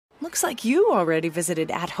Looks like you already visited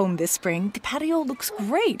At Home this spring. The patio looks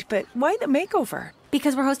great, but why the makeover?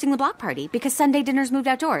 Because we're hosting the block party, because Sunday dinner's moved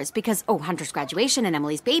outdoors, because, Hunter's graduation and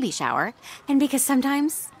Emily's baby shower, and because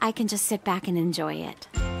sometimes I can just sit back and enjoy it.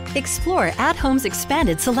 Explore At Home's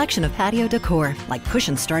expanded selection of patio decor, like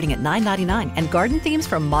cushions starting at $9.99 and garden themes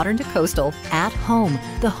from modern to coastal. At Home,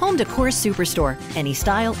 the home decor superstore. Any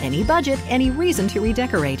style, any budget, any reason to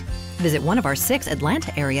redecorate. Visit one of our 6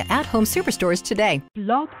 Atlanta area At Home superstores today.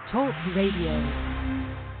 Blog Talk Radio.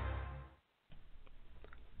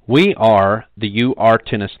 We are the UR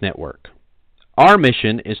Tennis Network. Our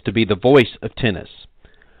mission is to be the voice of tennis.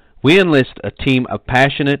 We enlist a team of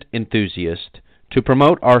passionate enthusiasts to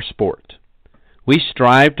promote our sport. We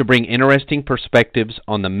strive to bring interesting perspectives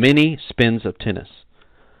on the many spins of tennis.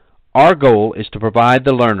 Our goal is to provide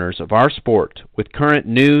the learners of our sport with current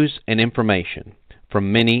news and information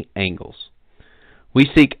from many angles. We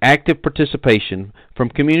seek active participation from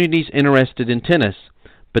communities interested in tennis,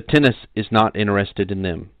 but tennis is not interested in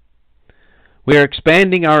them. We are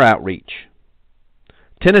expanding our outreach.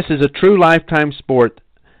 Tennis is a true lifetime sport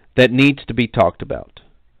that needs to be talked about,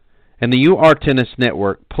 and the UR Tennis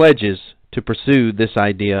Network pledges to pursue this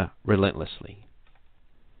idea relentlessly.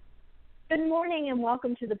 Good morning and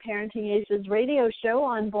welcome to the Parenting Aces radio show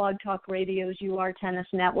on Blog Talk Radio's UR Tennis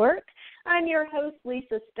Network. I'm your host,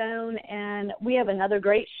 Lisa Stone, and we have another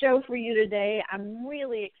great show for you today. I'm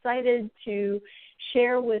really excited to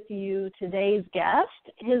share with you today's guest.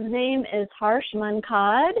 His name is Harsh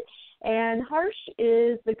Mankad, and Harsh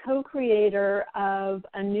is the co-creator of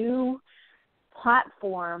a new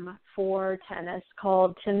platform for tennis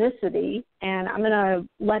called Tennicity, and I'm going to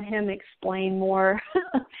let him explain more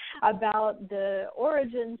about the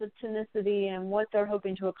origins of Tennicity and what they're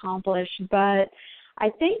hoping to accomplish. But I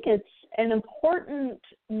think it's an important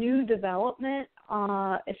new development,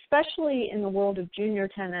 especially in the world of junior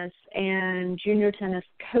tennis and junior tennis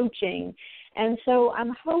coaching. And so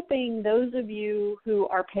I'm hoping those of you who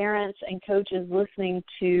are parents and coaches listening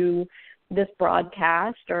to this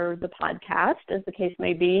broadcast or the podcast, as the case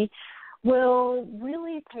may be, will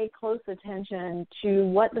really pay close attention to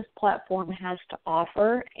what this platform has to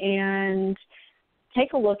offer and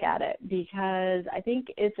take a look at it, because I think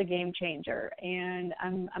it's a game changer, and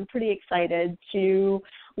I'm pretty excited to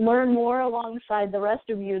learn more alongside the rest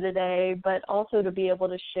of you today, but also to be able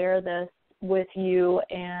to share this with you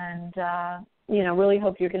and, really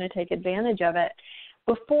hope you're going to take advantage of it.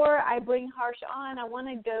 Before I bring Harsh on, I want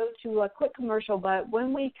to go to a quick commercial, but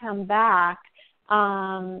when we come back,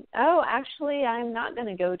 actually, I'm not going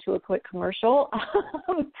to go to a quick commercial.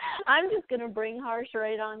 I'm just going to bring Harsh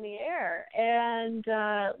right on the air. And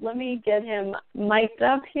let me get him mic'd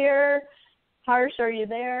up here. Harsh, are you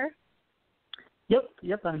there?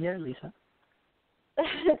 Yep, I'm here, Lisa.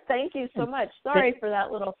 Thank you so much. Sorry for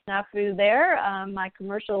that little snafu there. My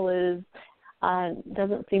commercial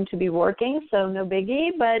doesn't seem to be working, so no biggie.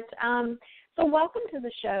 But so welcome to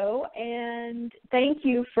the show, and thank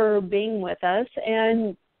you for being with us.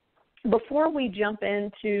 And before we jump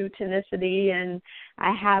into Tennicity and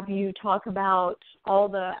I have you talk about all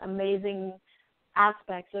the amazing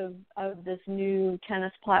aspects of this new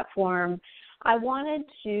tennis platform, I wanted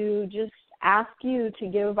to just ask you to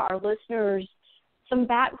give our listeners some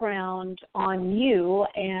background on you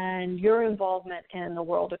and your involvement in the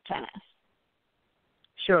world of tennis.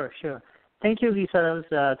 Sure. Thank you,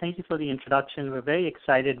 Lisa. Thank you for the introduction. We're very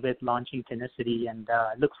excited with launching Tennicity, and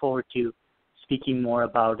look forward to speaking more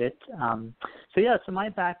about it. So my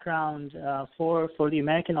background for the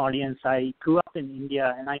American audience, I grew up in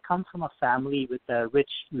India, and I come from a family with a rich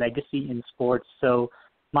legacy in sports. So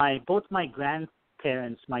both my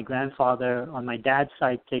grandparents, my grandfather on my dad's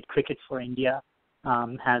side played cricket for India,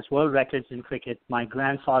 has world records in cricket. My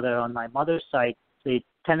grandfather on my mother's side played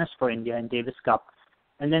tennis for India in Davis Cup.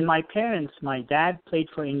 And then my parents, my dad played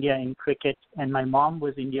for India in cricket, and my mom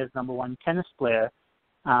was India's #1 tennis player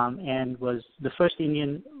and was the first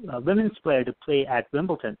Indian women's player to play at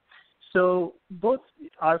Wimbledon. So both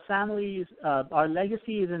our families, our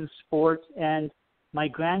legacy is in sports, and my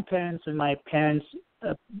grandparents and my parents,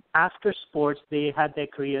 after sports, they had their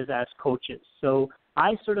careers as coaches. So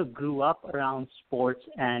I sort of grew up around sports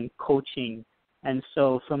and coaching. And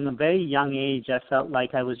so from a very young age, I felt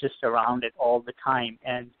like I was just around it all the time.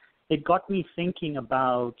 And it got me thinking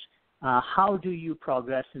about how do you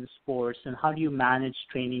progress in sports and how do you manage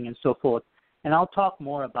training and so forth. And I'll talk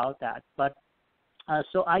more about that. But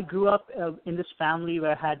so I grew up in this family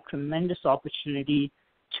where I had tremendous opportunity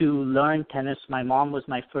to learn tennis. My mom was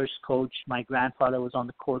my first coach. My grandfather was on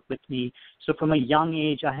the court with me. So from a young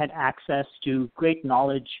age, I had access to great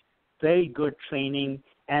knowledge, very good training,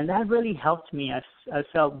 And that really helped me. I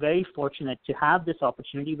felt very fortunate to have this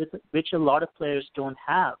opportunity, which a lot of players don't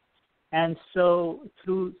have. And so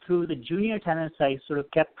through the junior tennis, I sort of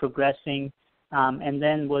kept progressing, and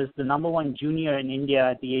then was the number one junior in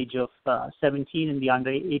India at the age of 17 in the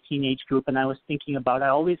under 18 age group. And I was thinking about, I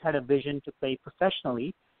always had a vision to play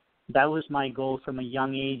professionally. That was my goal from a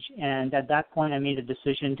young age. And at that point, I made a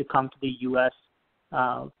decision to come to the U.S.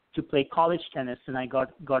 To play college tennis, and I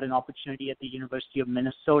got an opportunity at the University of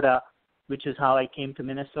Minnesota, which is how I came to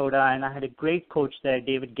Minnesota. And I had a great coach there,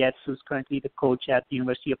 David Getz, who's currently the coach at the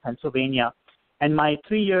University of Pennsylvania. And my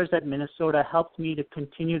 3 years at Minnesota helped me to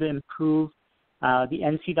continue to improve. The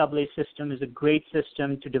NCAA system is a great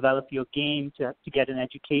system to develop your game, to get an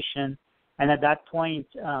education. And at that point,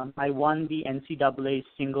 I won the NCAA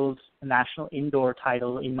singles national indoor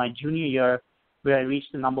title in my junior year, where I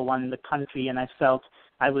reached the number one in the country, and I felt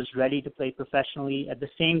I was ready to play professionally. At the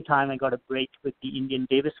same time, I got a break with the Indian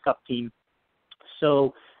Davis Cup team.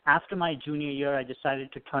 So after my junior year, I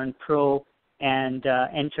decided to turn pro and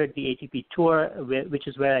entered the ATP Tour, which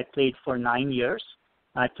is where I played for 9 years.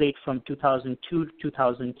 I played from 2002 to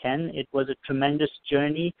 2010. It was a tremendous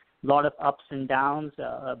journey, a lot of ups and downs,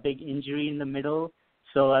 a big injury in the middle.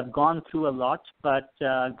 So I've gone through a lot, but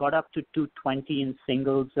got up to 220 in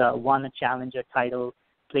singles, won a challenger title,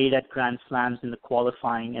 played at Grand Slams in the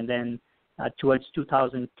qualifying, and then towards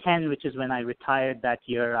 2010, which is when I retired that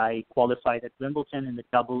year, I qualified at Wimbledon in the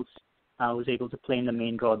doubles. I was able to play in the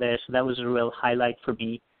main draw there, so that was a real highlight for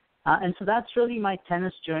me. And so that's really my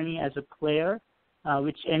tennis journey as a player,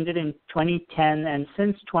 which ended in 2010. And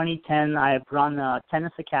since 2010, I've run a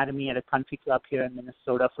tennis academy at a country club here in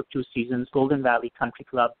Minnesota for 2 seasons, Golden Valley Country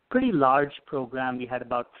Club. Pretty large program. We had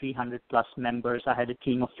about 300 plus members. I had a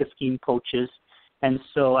team of 15 coaches. And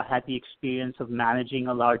so I had the experience of managing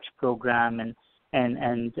a large program and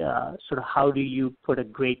sort of how do you put a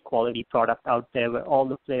great quality product out there where all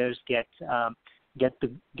the players get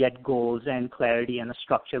goals and clarity and a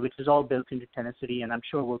structure, which is all built into Tennicity, and I'm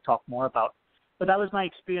sure we'll talk more about. But that was my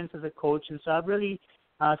experience as a coach. And so I've really,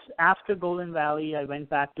 after Golden Valley, I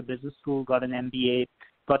went back to business school, got an MBA,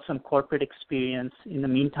 got some corporate experience. In the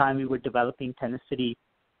meantime, we were developing Tennicity.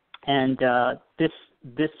 And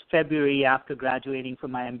this February, after graduating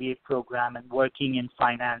from my MBA program and working in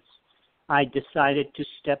finance, I decided to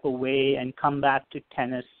step away and come back to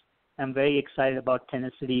tennis. I'm very excited about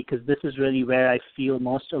Tennicity because this is really where I feel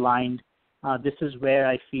most aligned. This is where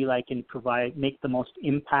I feel I can make the most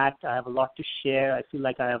impact. I have a lot to share. I feel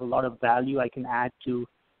like I have a lot of value I can add to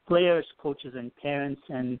players, coaches, and parents.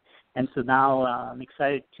 And so now I'm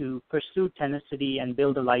excited to pursue Tennicity and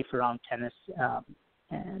build a life around tennis.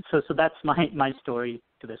 And so that's my story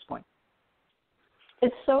to this point.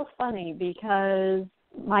 It's so funny because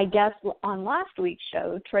my guest on last week's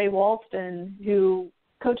show, Trey Walston, who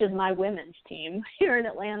coaches my women's team here in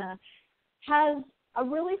Atlanta, has a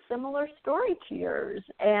really similar story to yours.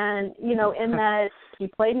 And, you know, in that he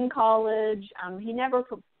played in college. He never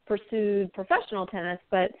pursued professional tennis,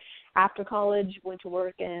 but after college went to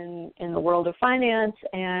work in the world of finance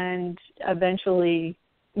and eventually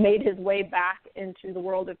made his way back into the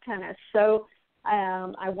world of tennis. So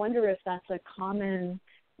I wonder if that's a common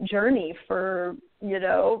journey for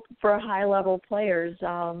high-level players.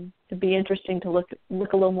 It'd be interesting to look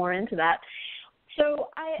a little more into that. So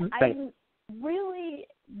I'm really,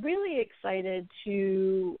 really excited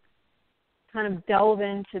to kind of delve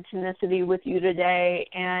into Tennicity with you today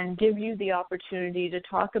and give you the opportunity to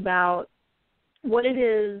talk about what it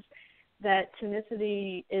is that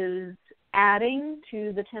Tennicity is adding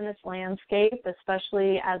to the tennis landscape,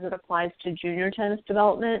 especially as it applies to junior tennis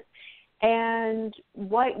development, and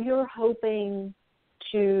what you're hoping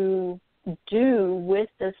to do with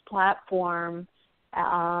this platform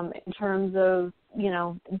in terms of,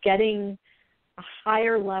 getting a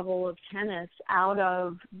higher level of tennis out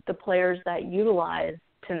of the players that utilize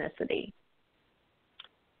Tennicity.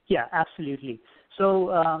 Yeah, absolutely.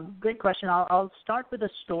 So great question. I'll start with a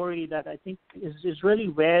story that I think is really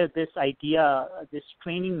where this idea, this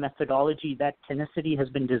training methodology that Tennicity has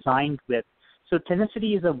been designed with. So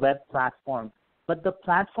Tennicity is a web platform, but the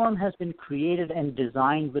platform has been created and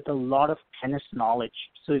designed with a lot of tennis knowledge.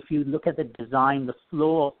 So if you look at the design, the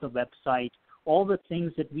flow of the website, all the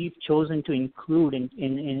things that we've chosen to include in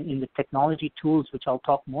the technology tools, which I'll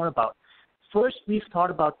talk more about. First, we've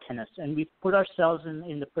thought about tennis, and we've put ourselves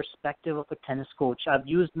in the perspective of a tennis coach. I've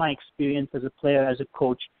used my experience as a player, as a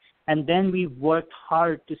coach, and then we've worked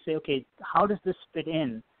hard to say, okay, how does this fit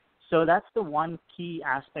in? So that's the one key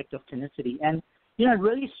aspect of Tennicity. And, it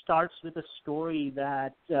really starts with a story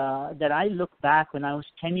that I look back when I was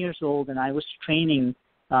 10 years old and I was training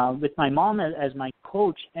with my mom as my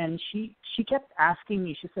coach, and she kept asking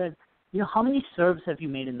me. She said, how many serves have you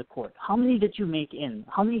made in the court? How many did you make in?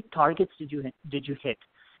 How many targets did you hit?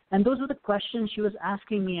 And those were the questions she was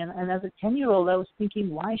asking me. And as a 10-year-old, I was thinking,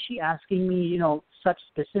 why is she asking me, such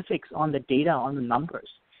specifics on the data, on the numbers?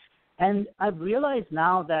 And I've realized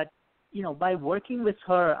now that, by working with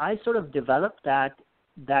her, I sort of developed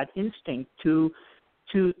that instinct to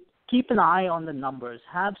keep an eye on the numbers,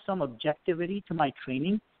 have some objectivity to my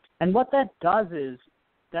training. And what that does is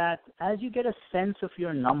that as you get a sense of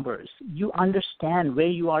your numbers, you understand where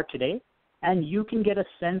you are today, and you can get a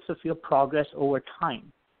sense of your progress over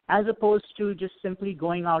time, as opposed to just simply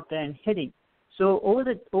going out there and hitting. So over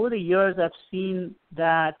the years, I've seen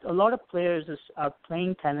that a lot of players are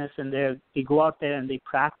playing tennis, and they go out there and they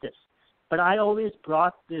practice. But I always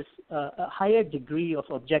brought this a higher degree of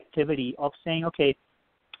objectivity of saying, okay,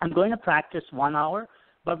 I'm going to practice 1 hour,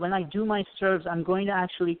 but when I do my serves, I'm going to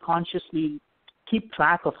actually consciously keep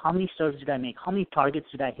track of how many serves did I make, how many targets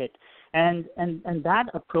did I hit. And that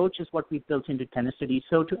approach is what we've built into Tennicity.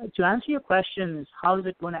 So to answer your question is how is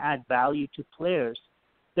it going to add value to players,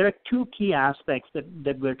 there are two key aspects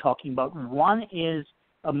that we're talking about. One is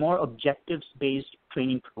a more objectives-based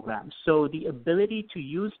training program. So the ability to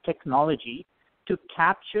use technology to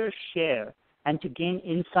capture, share, and to gain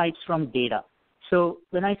insights from data. So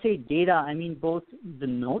when I say data, I mean both the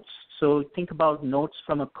notes. So think about notes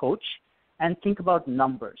from a coach, and think about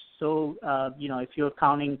numbers. So, if you're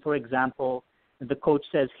counting, for example, the coach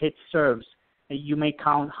says hit serves, you may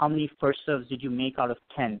count how many first serves did you make out of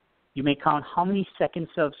 10. You may count how many second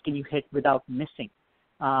serves can you hit without missing.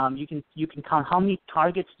 You can count how many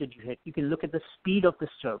targets did you hit. You can look at the speed of the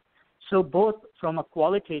serve. So both from a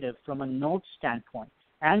qualitative, from a note standpoint,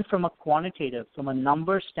 and from a quantitative, from a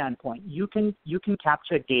number standpoint, you can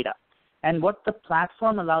capture data. And what the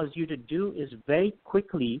platform allows you to do is very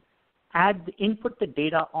quickly input the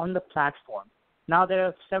data on the platform. Now, there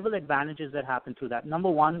are several advantages that happen through that. Number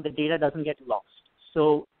one, the data doesn't get lost.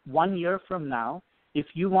 So 1 year from now, if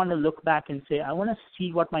you want to look back and say, I want to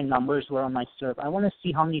see what my numbers were on my serve, I want to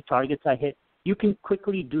see how many targets I hit, you can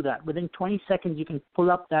quickly do that. Within 20 seconds, you can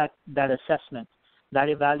pull up that assessment, that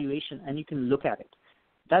evaluation, and you can look at it.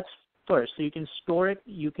 That's first. So you can store it,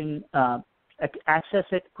 you can access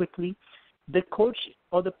it quickly. The coach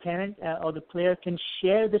or the parent or the player can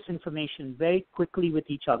share this information very quickly with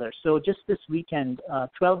each other. So just this weekend, a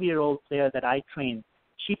 12-year-old player that I trained,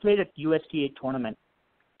 she played at USTA tournament.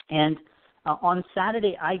 And on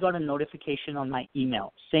Saturday, I got a notification on my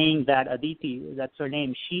email saying that Aditi, that's her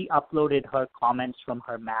name, she uploaded her comments from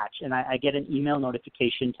her match. And I get an email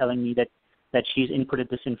notification telling me that she's inputted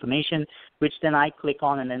this information, which then I click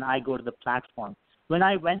on and then I go to the platform. When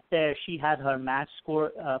I went there, she had her match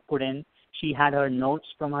score put in. She had her notes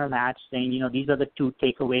from her match saying, these are the 2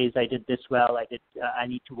 takeaways. I did this well. I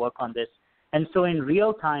need to work on this. And so in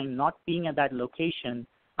real time, not being at that location,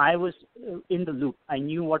 I was in the loop. I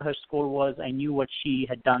knew what her score was. I knew what she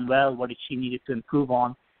had done well, what she needed to improve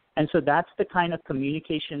on. And so that's the kind of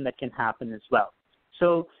communication that can happen as well.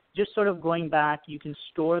 So just sort of going back, you can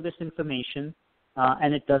store this information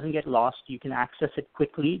and it doesn't get lost. You can access it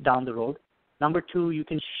quickly down the road. Number 2, you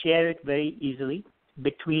can share it very easily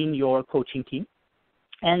between your coaching team.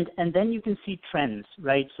 And then you can see trends,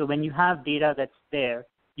 right? So when you have data that's there,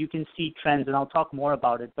 you can see trends, and I'll talk more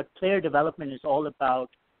about it. But player development is all about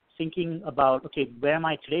thinking about, okay, where am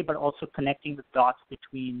I today, but also connecting the dots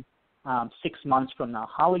between 6 months from now.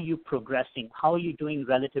 How are you progressing? How are you doing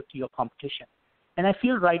relative to your competition? And I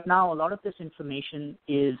feel right now a lot of this information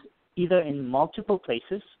is either in multiple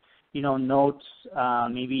places, notes,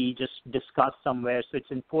 maybe just discussed somewhere. So it's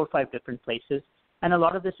in 4 or 5 different places. And a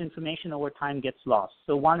lot of this information over time gets lost.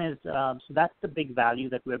 So one is, so that's the big value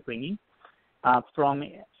that we're bringing from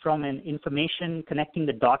an information connecting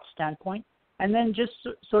the dots standpoint. And then just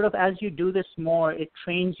sort of as you do this more, it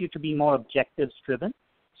trains you to be more objectives driven.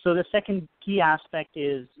 So the second key aspect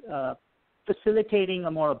is facilitating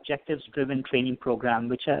a more objectives driven training program,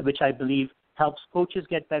 which I believe helps coaches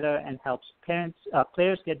get better and helps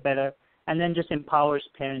players get better, and then just empowers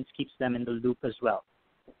parents, keeps them in the loop as well.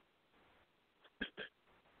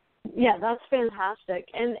 Yeah, that's fantastic.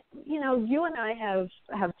 And, you and I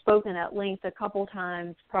have spoken at length a couple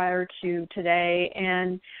times prior to today,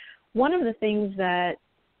 and one of the things that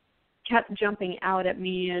kept jumping out at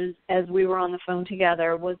me as we were on the phone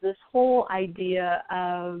together was this whole idea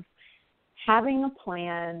of having a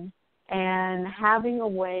plan and having a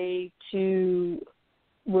way to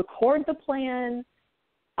record the plan,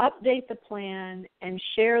 update the plan, and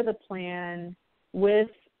share the plan with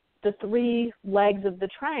the 3 legs of the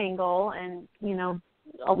triangle. And,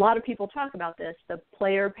 a lot of people talk about this, the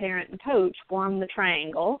player, parent, and coach form the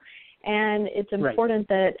triangle. And it's important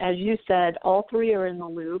that, as you said, all three are in the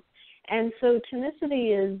loop. And so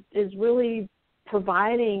Tenacity is really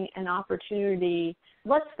providing an opportunity.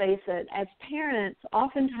 Let's face it, as parents,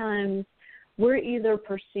 oftentimes we're either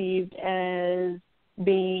perceived as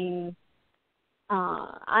being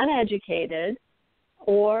uneducated,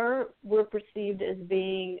 or we're perceived as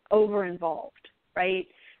being over-involved, right?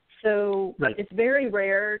 So it's very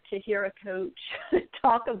rare to hear a coach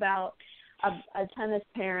talk about a tennis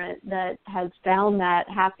parent that has found that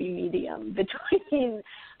happy medium between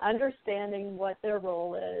understanding what their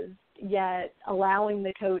role is, yet allowing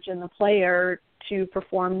the coach and the player to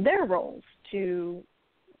perform their roles to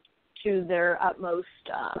their utmost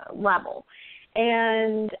level.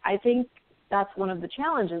 And I think that's one of the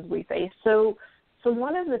challenges we face. So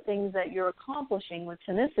one of the things that you're accomplishing with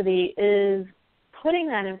Tenacity is putting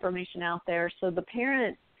that information out there so the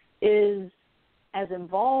parent is as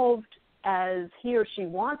involved as he or she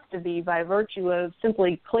wants to be by virtue of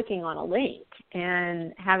simply clicking on a link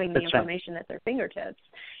and having the information at their fingertips.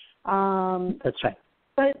 That's right.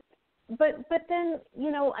 But then,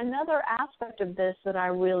 another aspect of this that I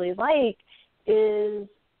really like is,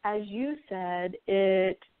 as you said,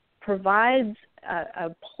 it provides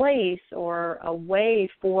a place or a way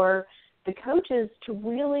for the coaches to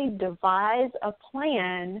really devise a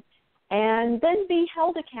plan and then be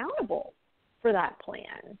held accountable for that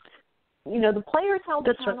plan. The players held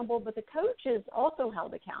accountable, but the coach is also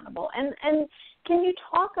held accountable. And can you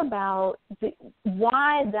talk about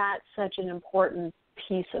why that's such an important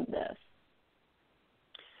piece of this?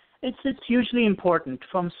 It's hugely important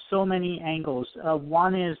from so many angles.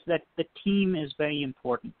 One is that the team is very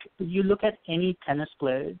important. You look at any tennis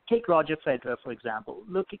player. Take Roger Federer, for example.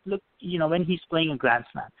 Look. When he's playing a Grand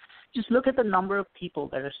Slam, just look at the number of people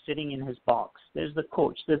that are sitting in his box. There's the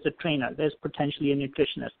coach. There's the trainer. There's potentially a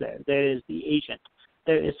nutritionist there. There is the agent.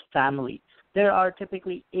 There is family. There are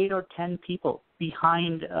typically 8 or 10 people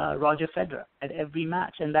behind Roger Federer at every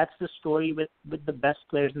match, and that's the story with the best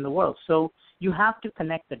players in the world. So you have to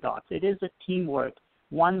connect the dots. It is a teamwork.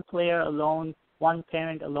 One player alone, one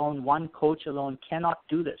parent alone, one coach alone cannot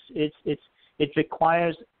do this. It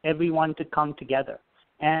requires everyone to come together.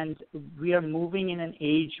 And we are moving in an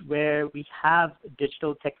age where we have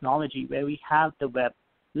digital technology, where we have the web.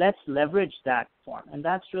 Let's leverage that form. And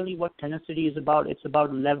that's really what Tenacity is about. It's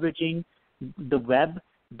about leveraging the web,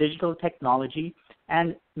 digital technology,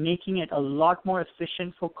 and making it a lot more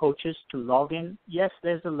efficient for coaches to log in. Yes,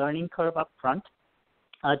 there's a learning curve up front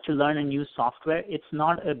to learn a new software. It's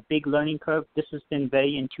not a big learning curve. This has been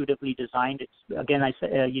very intuitively designed. It's, again, as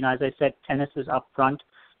I said, tennis is up front.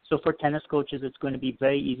 So for tennis coaches, it's going to be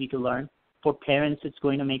very easy to learn. For parents, it's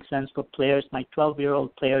going to make sense. For players, my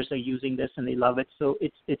 12-year-old players are using this and they love it. So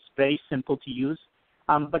it's very simple to use.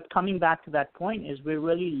 But coming back to that point is we're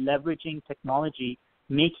really leveraging technology,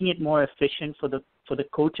 making it more efficient for the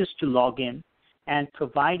coaches to log in and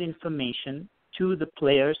provide information to the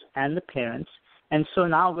players and the parents. And so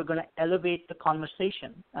now we're going to elevate the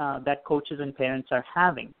conversation that coaches and parents are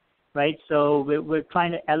having, right? So we're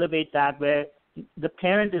trying to elevate that where the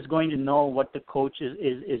parent is going to know what the coach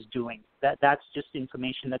is doing. That's just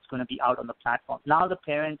information that's going to be out on the platform. Now the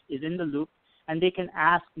parent is in the loop, and they can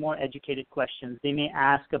ask more educated questions. They may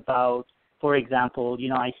ask about, for example,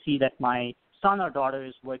 I see that my son or daughter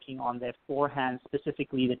is working on their forehand,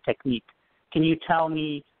 specifically the technique. Can you tell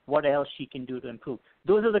me what else she can do to improve?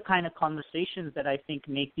 Those are the kind of conversations that I think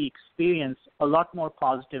make the experience a lot more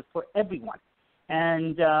positive for everyone.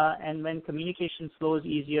 And when communication flows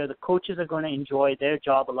easier, the coaches are going to enjoy their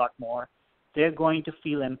job a lot more. They're going to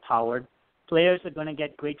feel empowered. Players are going to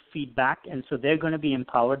get great feedback, and so they're going to be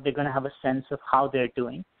empowered. They're going to have a sense of how they're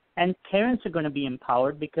doing. And parents are going to be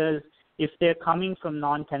empowered because if they're coming from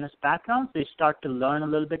non-tennis backgrounds, they start to learn a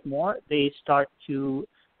little bit more. They start to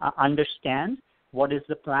understand what is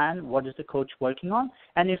the plan, what is the coach working on.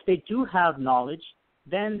 And if they do have knowledge,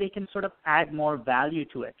 then they can sort of add more value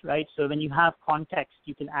to it, right? So when you have context,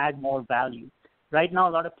 you can add more value. Right now,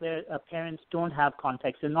 a lot of parents don't have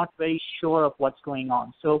context. They're not very sure of what's going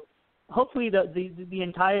on. So hopefully the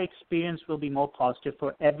entire experience will be more positive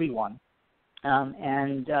for everyone.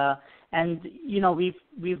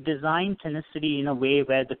 We've designed Tenacity in a way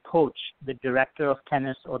where the coach, the director of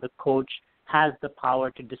tennis or the coach has the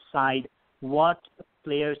power to decide what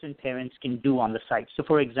players and parents can do on the site. So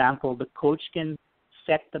for example, the coach can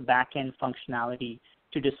set the back-end functionality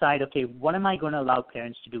to decide, okay, what am I going to allow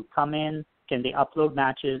parents to do? Come in, can they upload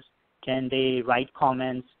matches? Can they write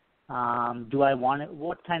comments?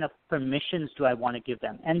 What kind of permissions do I want to give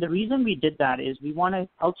them? And the reason we did that is we want to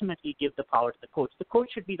ultimately give the power to the coach. The coach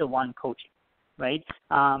should be the one coaching, right?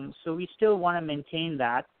 So we still want to maintain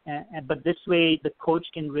that, but this way the coach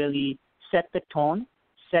can really set the tone,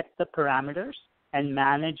 set the parameters, and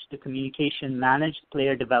manage the communication, manage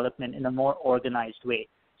player development in a more organized way.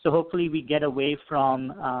 So hopefully we get away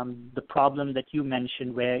from the problem that you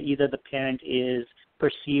mentioned, where either the parent is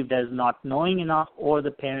perceived as not knowing enough or the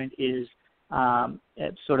parent is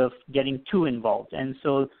sort of getting too involved. And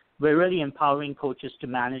so we're really empowering coaches to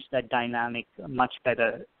manage that dynamic much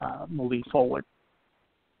better moving forward.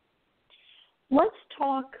 Let's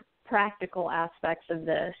talk practical aspects of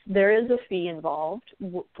this. There is a fee involved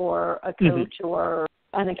for a coach or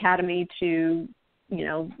an academy to,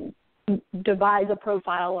 devise a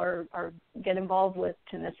profile or get involved with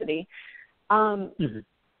Tenacity.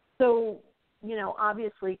 So,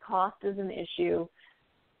 obviously cost is an issue.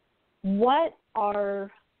 What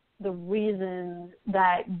are the reasons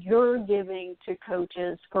that you're giving to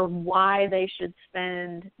coaches for why they should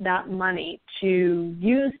spend that money to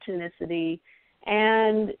use Tenacity?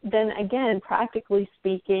 And then again, practically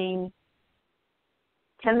speaking,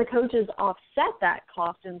 can the coaches offset that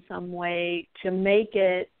cost in some way to make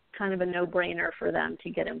it kind of a no-brainer for them to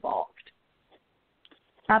get involved?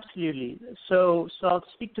 Absolutely. So I'll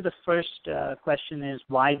speak to the first question is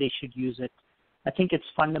why they should use it. I think it's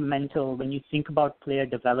fundamental when you think about player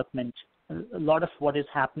development. A lot of what is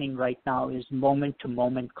happening right now is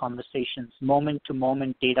moment-to-moment conversations,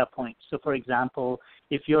 moment-to-moment data points. So, for example,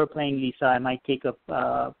 if you're playing, Lisa, I might take a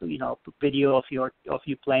video of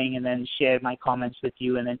you playing and then share my comments with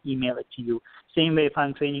you and then email it to you. Same way, if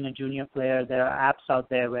I'm training a junior player, there are apps out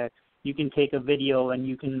there where you can take a video and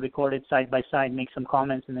you can record it side by side, make some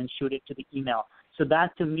comments, and then shoot it to the email. So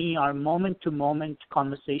that, to me, are moment-to-moment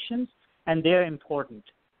conversations, and they're important.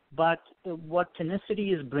 But what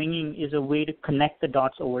Tenacity is bringing is a way to connect the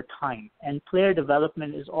dots over time. And player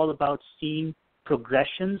development is all about seeing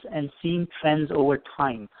progressions and seeing trends over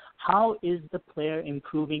time. How is the player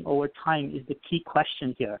improving over time is the key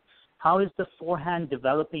question here. How is the forehand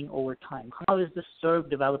developing over time? How is the serve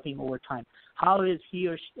developing over time? How is he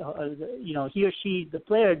or she, the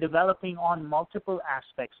player, developing on multiple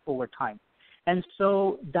aspects over time? And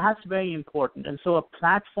so that's very important. And so a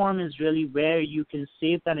platform is really where you can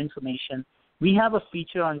save that information. We have a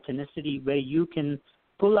feature on Tenacity where you can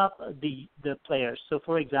pull up the players. So,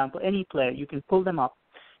 for example, any player, you can pull them up.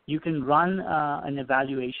 You can run an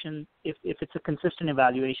evaluation. If it's a consistent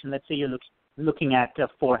evaluation, let's say you're looking at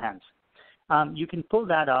forehands. You can pull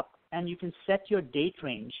that up, and you can set your date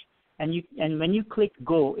range. And when you click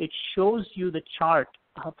go, it shows you the chart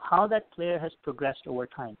of how that player has progressed over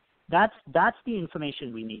time. That's the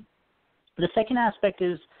information we need. The second aspect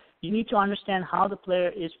is you need to understand how the player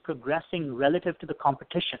is progressing relative to the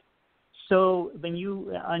competition. So when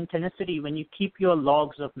you, on Tenacity, when you keep your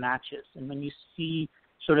logs of matches and when you see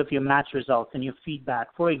sort of your match results and your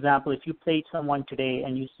feedback, for example, if you played someone today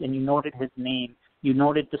and you noted his name, you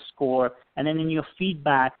noted the score, and then in your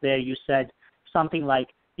feedback there you said something like,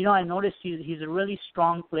 I noticed he's a really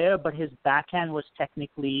strong player, but his backhand was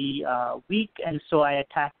technically weak, and so I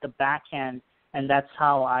attacked the backhand, and that's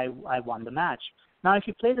how I won the match. Now, if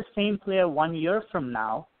you play the same player 1 year from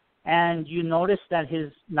now, and you notice that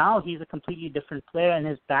now he's a completely different player, and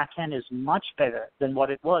his backhand is much better than what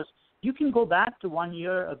it was, you can go back to 1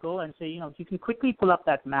 year ago and say, you can quickly pull up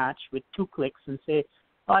that match with 2 clicks and say,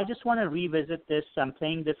 I just want to revisit this. I'm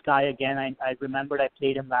playing this guy again. I remembered I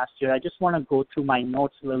played him last year. I just want to go through my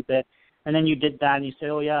notes a little bit. And then you did that, and you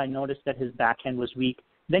say, I noticed that his backhand was weak.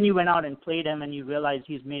 Then you went out and played him, and you realized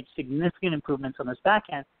he's made significant improvements on his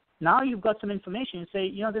backhand. Now you've got some information. You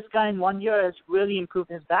say, this guy in 1 year has really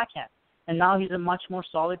improved his backhand, and now he's a much more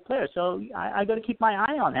solid player. So I got to keep my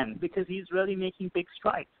eye on him because he's really making big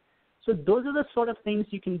strides. So those are the sort of things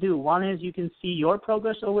you can do. One is you can see your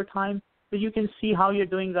progress over time, but you can see how you're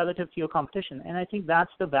doing relative to your competition. And I think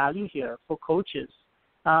that's the value here for coaches.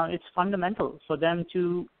 It's fundamental for them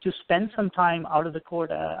to spend some time out of the court.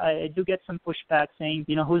 I do get some pushback saying,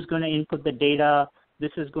 who's going to input the data?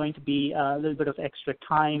 This is going to be a little bit of extra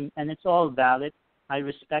time, and it's all valid. I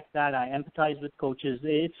respect that. I empathize with coaches.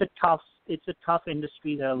 It's a tough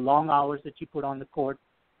industry. There are long hours that you put on the court.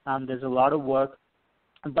 There's a lot of work.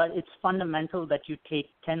 But it's fundamental that you take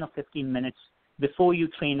 10 or 15 minutes before you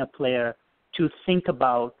train a player to think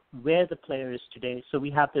about where the player is today. So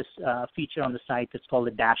we have this feature on the site that's called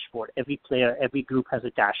a dashboard. Every player, every group has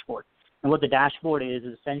a dashboard. And what the dashboard is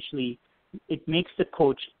essentially it makes the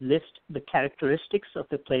coach list the characteristics of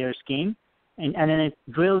the player's game and then it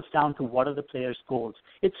drills down to what are the player's goals.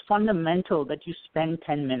 It's fundamental that you spend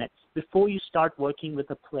 10 minutes before you start working with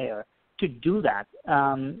a player to do that.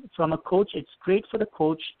 From a coach, it's great for the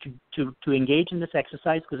coach to engage in this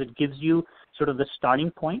exercise because it gives you sort of the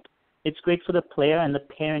starting point. It's great for the player and the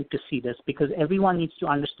parent to see this because everyone needs to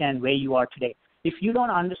understand where you are today. If you don't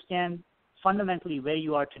understand fundamentally where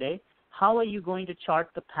you are today, how are you going to chart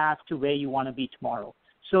the path to where you want to be tomorrow?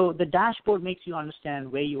 So the dashboard makes you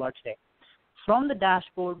understand where you are today. From the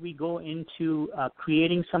dashboard, we go into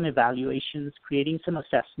creating some evaluations, creating some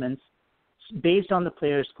assessments based on the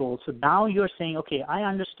player's goals. So now you're saying, okay, I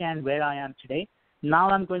understand where I am today. Now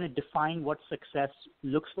I'm going to define what success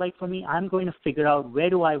looks like for me. I'm going to figure out where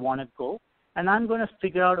do I want to go, and I'm going to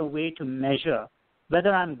figure out a way to measure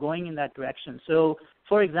whether I'm going in that direction. So,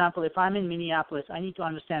 for example, if I'm in Minneapolis, I need to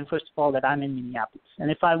understand, first of all, that I'm in Minneapolis.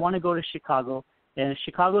 And if I want to go to Chicago, and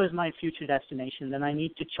Chicago is my future destination, then I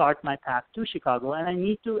need to chart my path to Chicago, and I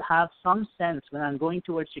need to have some sense when I'm going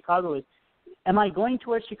towards Chicago is, am I going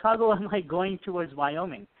towards Chicago or am I going towards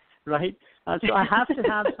Wyoming, right? So I have to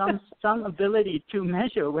have some ability to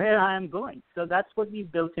measure where I am going. So that's what we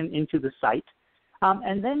built into the site.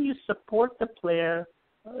 And then you support the player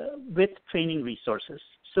with training resources.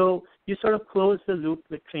 So you sort of close the loop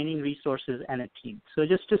with training resources and a team. So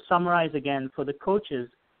just to summarize again, for the coaches,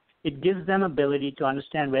 it gives them ability to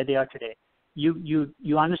understand where they are today.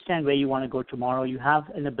 You understand where you want to go tomorrow. You have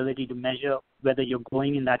an ability to measure whether you're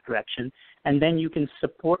going in that direction. And then you can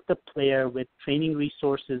support the player with training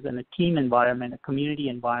resources and a team environment, a community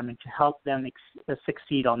environment to help them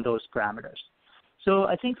succeed on those parameters. So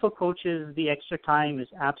I think for coaches, the extra time is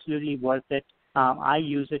absolutely worth it. I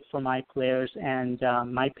use it for my players and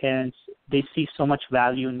my parents. They see so much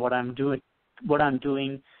value in what I'm doing.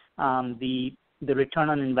 The return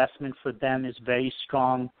on investment for them is very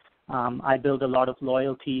strong. I build a lot of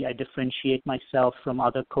loyalty. I differentiate myself from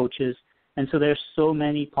other coaches. And so there's so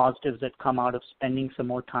many positives that come out of spending some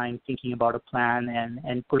more time thinking about a plan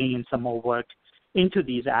and putting in some more work into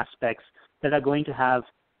these aspects that are going to have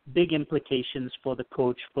big implications for the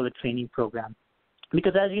coach, for the training program.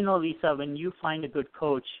 Because as you know, Lisa, when you find a good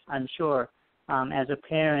coach, I'm sure as a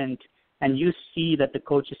parent, and you see that the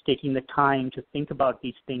coach is taking the time to think about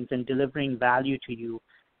these things and delivering value to you,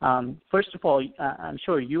 first of all, I'm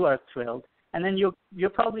sure you are thrilled. And then you're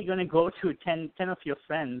probably going to go to 10 of your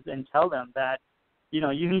friends and tell them that,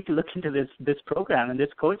 you need to look into this program and this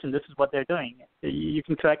coach, and this is what they're doing. You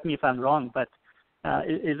can correct me if I'm wrong, but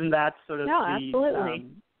isn't that sort of absolutely.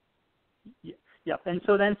 Yeah. And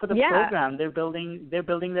so then for the program, they're building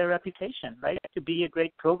their reputation, right? To be a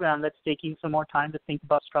great program that's taking some more time to think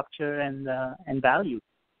about structure and value.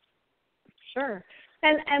 Sure.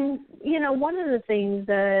 And one of the things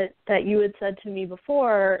that you had said to me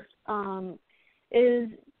before is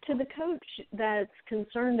to the coach that's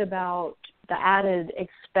concerned about the added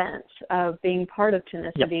expense of being part of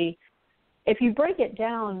Tenacity, if you break it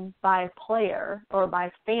down by player or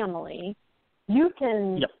by family, you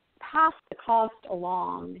can pass the cost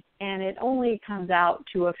along, and it only comes out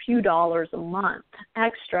to a few dollars a month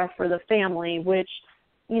extra for the family, which,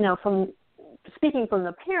 from speaking from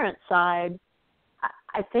the parent side,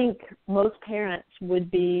 I think most parents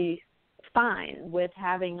would be fine with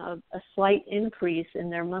having a slight increase in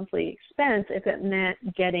their monthly expense if it meant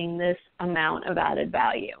getting this amount of added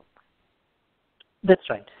value. That's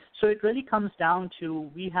right. So it really comes down to,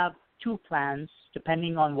 we have two plans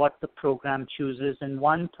depending on what the program chooses, and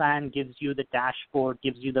one plan gives you the dashboard,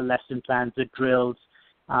 gives you the lesson plans, the drills,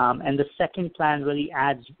 and the second plan really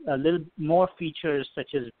adds a little more features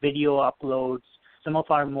such as video uploads, some of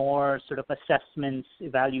our more sort of assessments,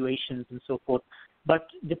 evaluations, and so forth. But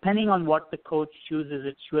depending on what the coach chooses,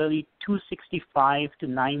 it's really $265 to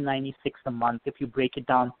 $996 a month if you break it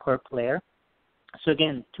down per player. So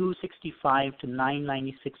again, $265 to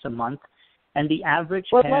 $996 a month, and the average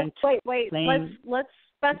parent. Let's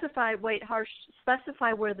specify. Harsh,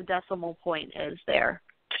 specify where the decimal point is there.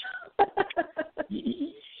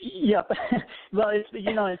 Yeah. Well, it's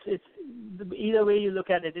either way you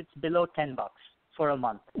look at it, it's below $10 for a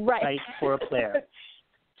month, right, for a player.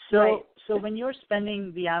 So when you're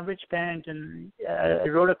spending, the average parent, and I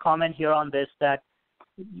wrote a comment here on this, that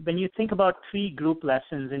when you think about 3 group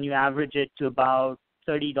lessons and you average it to about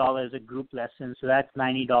 $30 a group lesson, so that's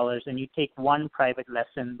 $90, and you take one private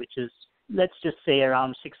lesson, which is, let's just say,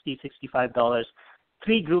 around $60, $65,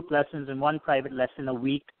 3 group lessons and one private lesson a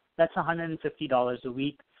week, that's $150 a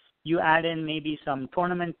week. You add in maybe some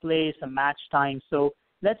tournament play, some match time. So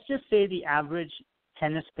let's just say the average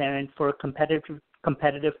tennis parent for a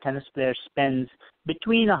competitive tennis player spends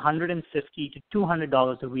between $150 to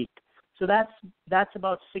 $200 a week. So that's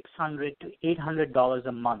about $600 to $800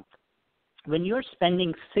 a month. When you're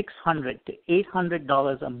spending $600 to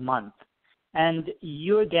 $800 a month, and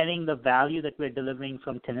you're getting the value that we're delivering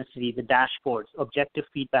from Tenacity, the dashboards, objective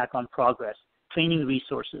feedback on progress, training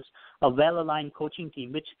resources, a well-aligned coaching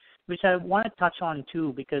team, which I want to touch on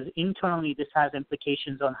too, because internally this has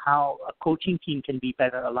implications on how a coaching team can be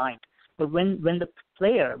better aligned. But when the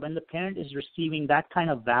parent is receiving that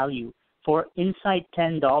kind of value for inside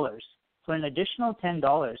 $10, for an additional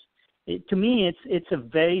 $10, to me it's a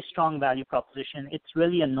very strong value proposition. It's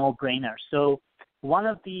really a no-brainer. So one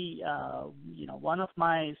of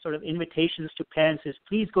my sort of invitations to parents is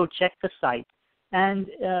please go check the site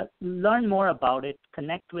and learn more about it.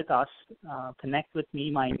 Connect with us. Connect with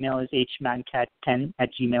me. My email is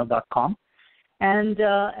hmankad10@gmail.com. And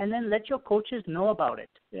then let your coaches know about it,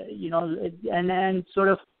 and sort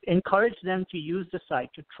of encourage them to use the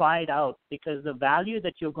site, to try it out, because the value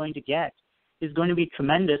that you're going to get is going to be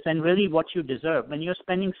tremendous and really what you deserve. When you're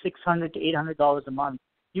spending $600 to $800 a month,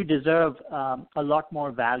 you deserve a lot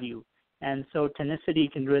more value. And so Tenacity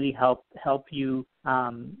can really help you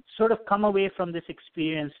sort of come away from this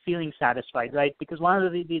experience feeling satisfied, right? Because one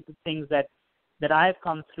of the things that I've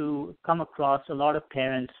come across a lot of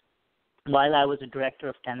parents while I was a director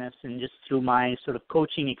of tennis and just through my sort of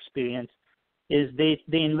coaching experience is they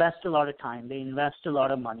invest a lot of time, they invest a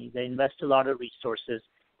lot of money, they invest a lot of resources.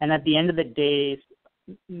 And at the end of the day,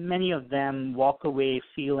 many of them walk away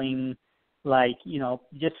feeling like,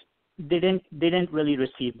 just they didn't really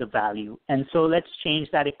receive the value. And so let's change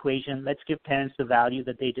that equation. Let's give parents the value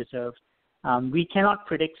that they deserve. We cannot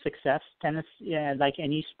predict success. Tennis, like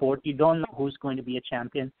any sport, you don't know who's going to be a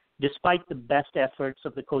champion. Despite the best efforts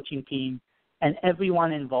of the coaching team and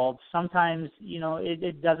everyone involved, sometimes,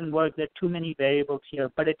 it doesn't work. There are too many variables here.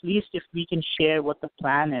 But at least if we can share what the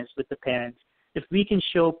plan is with the parents, if we can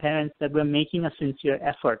show parents that we're making a sincere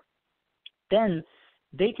effort, then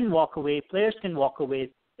they can walk away, players can walk away,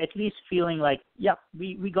 at least feeling like, yeah,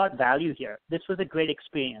 we got value here. This was a great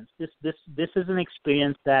experience. This is an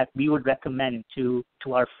experience that we would recommend to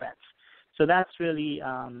our friends. So that's really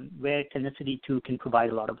where Tenacity 2 can provide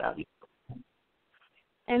a lot of value.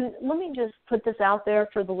 And let me just put this out there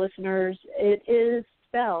for the listeners. It is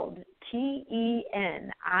spelled TENICITY.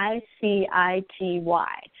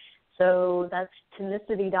 So that's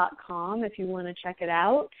tenacity.com if you want to check it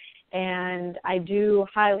out. And I do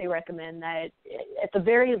highly recommend that at the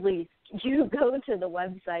very least you go to the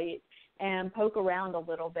website and poke around a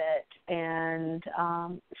little bit and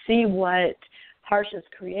see what Harsh has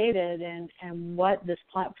created and what this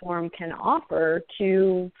platform can offer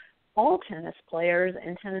to all tennis players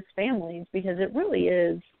and tennis families, because it really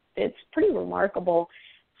is, it's pretty remarkable.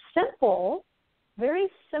 Simple, very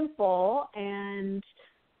simple, and,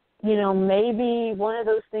 maybe one of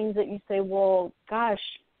those things that you say, well, gosh,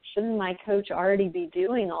 shouldn't my coach already be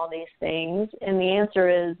doing all these things? And the answer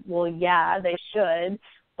is, well, yeah, they should,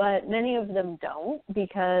 but many of them don't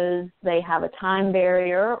because they have a time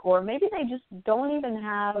barrier, or maybe they just don't even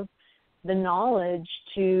have the knowledge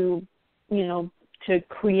to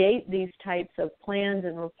create these types of plans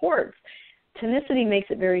and reports. Tenacity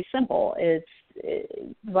makes it very simple. It's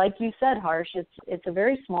like you said, Harsh, it's a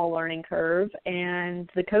very small learning curve, and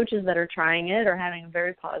the coaches that are trying it are having a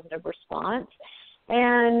very positive response.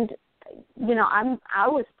 And I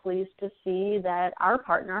was pleased to see that our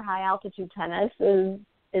partner, High Altitude Tennis,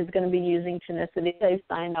 is going to be using Tenacity. They've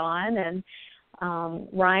signed on, and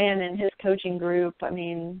Ryan and his coaching group, I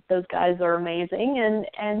mean, those guys are amazing,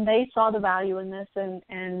 and they saw the value in this and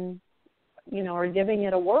are giving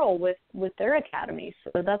it a whirl with their academy.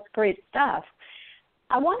 So that's great stuff.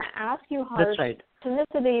 I want to ask you, Harsh, that's right.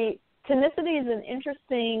 Tenacity is an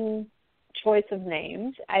interesting choice of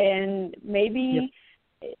names, and maybe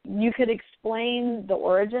you could explain the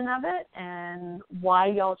origin of it and why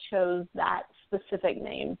y'all chose that specific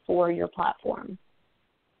name for your platform.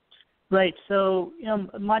 Right. So,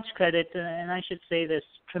 much credit, and I should say this,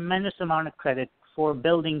 tremendous amount of credit for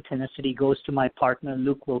building Tenacity goes to my partner,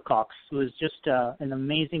 Luke Wilcox, who is just an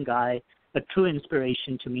amazing guy, a true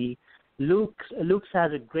inspiration to me. Luke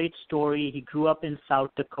has a great story. He grew up in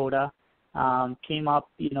South Dakota, came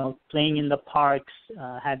up, playing in the parks,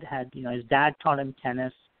 had his dad taught him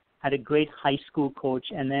tennis, had a great high school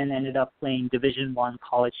coach, and then ended up playing Division I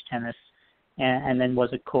college tennis, and then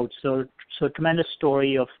was a coach. So tremendous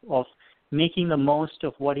story of making the most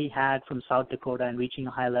of what he had from South Dakota and reaching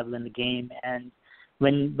a high level in the game. And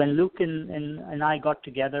when Luke and I got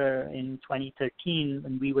together in 2013,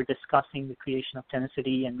 when we were discussing the creation of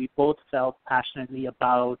Tenacity, and we both felt passionately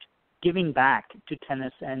about giving back to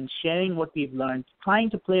tennis and sharing what we've learned, trying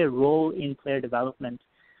to play a role in player development,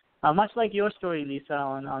 much like your story, Lisa,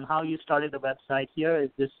 on how you started the website, here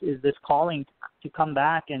is this calling to come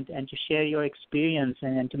back and to share your experience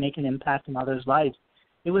and to make an impact in others' lives.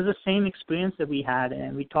 It was the same experience that we had,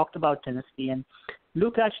 and we talked about tenacity. And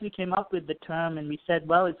Luke actually came up with the term, and we said,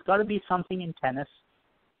 well, it's got to be something in tennis.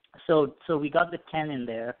 So we got the 10 in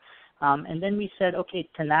there. And then we said, okay,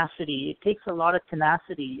 tenacity. It takes a lot of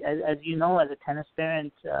tenacity. As you know, as a tennis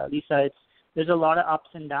parent, Lisa, there's a lot of ups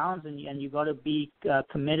and downs, and you got to be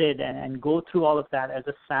committed and go through all of that as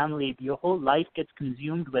a family. Your whole life gets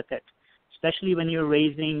consumed with it, especially when you're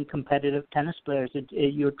raising competitive tennis players.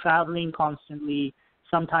 You're traveling constantly.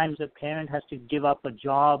 Sometimes a parent has to give up a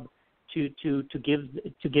job to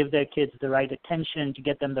give their kids the right attention, to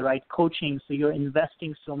get them the right coaching. So you're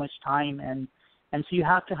investing so much time, and so you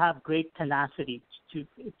have to have great tenacity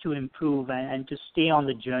to improve and to stay on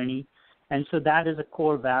the journey. And so that is a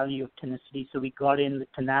core value of tenacity. So we got in the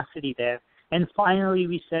tenacity there. And finally,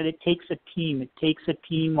 we said it takes a team. It takes a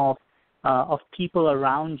team of people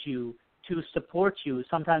around you to support you.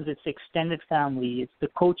 Sometimes it's extended family, it's the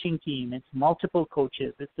coaching team, it's multiple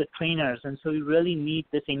coaches, it's the trainers. And so we really need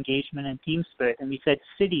this engagement and team spirit. And we said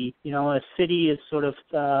city, a city is sort of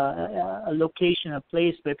a location, a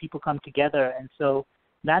place where people come together. And so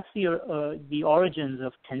that's the origins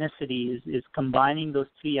of tenacity is combining those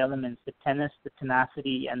three elements, the tennis, the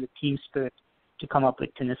tenacity, and the team spirit to come up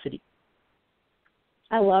with tenacity.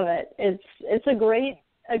 I love it. It's a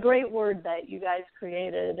great word that you guys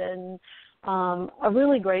created, and a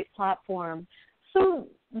really great platform. So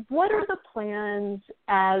what are the plans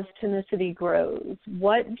as tenacity grows?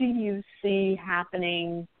 What do you see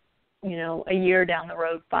happening, a year down the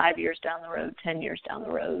road, 5 years down the road, 10 years down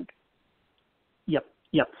the road?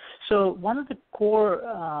 Yep. So one of the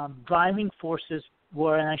core driving forces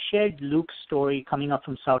were, and I shared Luke's story coming up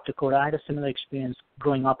from South Dakota. I had a similar experience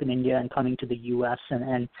growing up in India and coming to the U.S.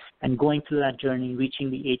 and going through that journey,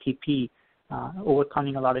 reaching the ATP,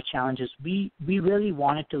 overcoming a lot of challenges. We really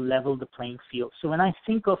wanted to level the playing field. So when I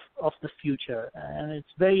think of the future, and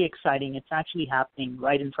it's very exciting, it's actually happening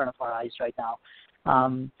right in front of our eyes right now.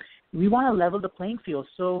 We want to level the playing field.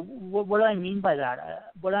 So what do I mean by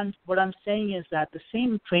that? What I'm saying is that the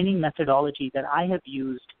same training methodology that I have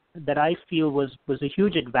used, that I feel was a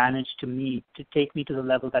huge advantage to me to take me to the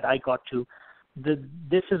level that I got to.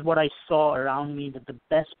 This is what I saw around me, that the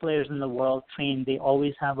best players in the world train. They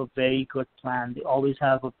always have a very good plan. They always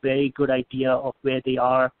have a very good idea of where they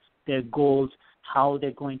are, their goals, how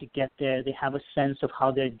they're going to get there. They have a sense of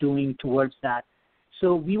how they're doing towards that.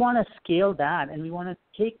 So we want to scale that, and we want to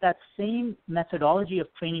take that same methodology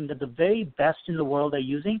of training that the very best in the world are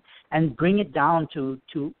using and bring it down to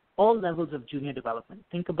all levels of junior development.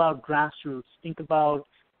 Think about grassroots. Think about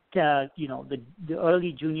the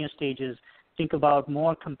early junior stages. Think about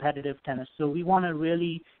more competitive tennis. So we want to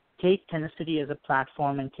really take tenacity as a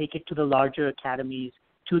platform and take it to the larger academies,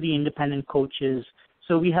 to the independent coaches.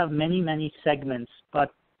 So we have many, many segments,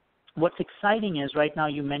 but what's exciting is right now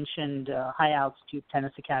you mentioned High Altitude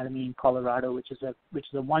Tennis Academy in Colorado, which is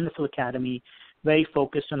a wonderful academy, very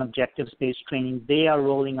focused on objectives-based training. They are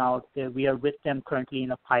rolling out. We are with them currently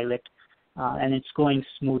in a pilot, and it's going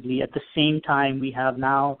smoothly. At the same time, we have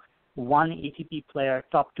now one ATP player,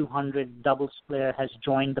 top 200 doubles player, has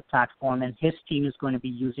joined the platform, and his team is going to be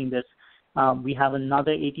using this. We have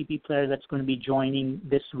another ATP player that's going to be joining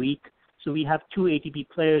this week. So we have two ATP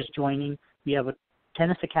players joining. We have a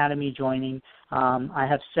tennis academy joining. I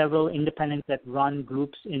have several independents that run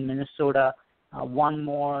groups in Minnesota, one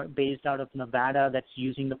more based out of Nevada that's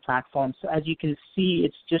using the platform. So as you can see,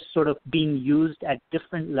 it's just sort of being used at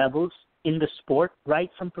different levels in the sport, right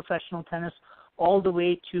from professional tennis all the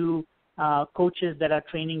way to coaches that are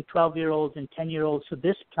training 12-year-olds and 10-year-olds. So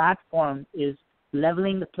this platform is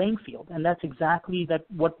leveling the playing field, and that's exactly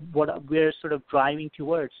what we're sort of driving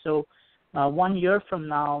towards. So 1 year from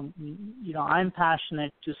now, I'm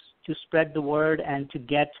passionate to spread the word and to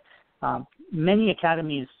get many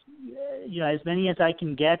academies, as many as I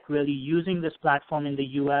can get, really using this platform in the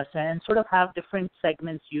U.S. and sort of have different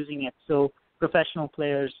segments using it. So professional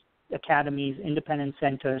players, academies, independent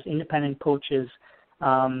centers, independent coaches,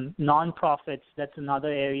 nonprofits. That's another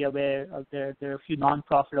area where there are a few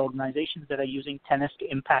nonprofit organizations that are using tennis to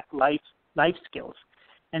impact life skills.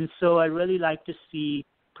 And so I really like to see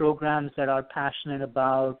programs that are passionate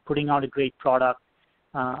about putting out a great product,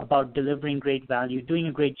 about delivering great value, doing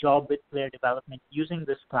a great job with player development, using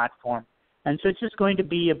this platform. And so it's just going to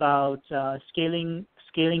be about scaling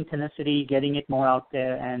tenacity, getting it more out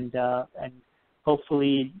there, and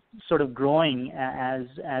hopefully sort of growing as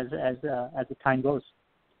the time goes.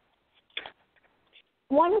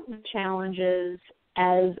 One of the challenges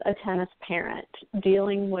as a tennis parent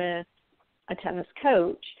dealing with a tennis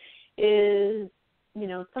coach is,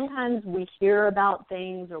 sometimes we hear about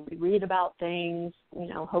things or we read about things.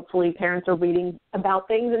 Hopefully parents are reading about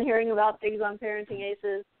things and hearing about things on Parenting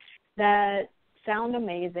Aces that sound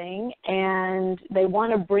amazing, and they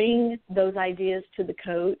want to bring those ideas to the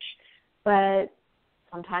coach, but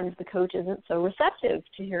sometimes the coach isn't so receptive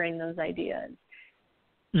to hearing those ideas.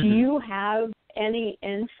 Mm-hmm. Do you have any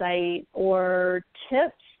insight or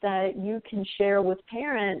tips that you can share with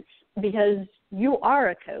parents, because you are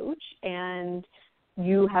a coach and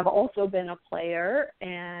you have also been a player,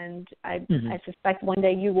 and I suspect one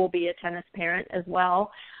day you will be a tennis parent as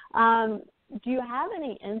well. Do you have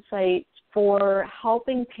any insight for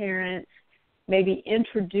helping parents maybe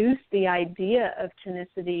introduce the idea of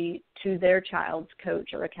tenacity to their child's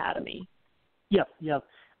coach or academy? Yep.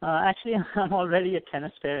 Actually, I'm already a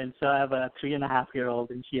tennis parent, so I have a 3.5-year-old,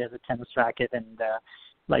 and she has a tennis racket and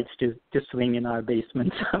likes to swing in our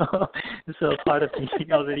basement. So part of me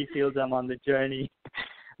already feels I'm on the journey.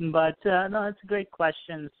 But no, it's a great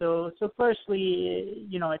question. So firstly,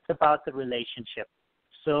 it's about the relationship.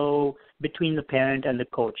 So between the parent and the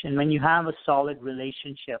coach, and when you have a solid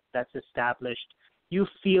relationship that's established, you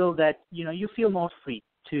feel that you feel more free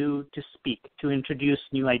to speak, to introduce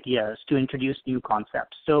new ideas, to introduce new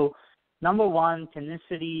concepts. So number one,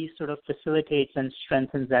 tenacity sort of facilitates and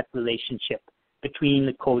strengthens that relationship between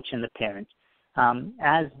the coach and the parent.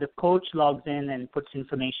 As the coach logs in and puts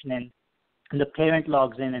information in, and the parent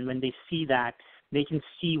logs in, and when they see that, they can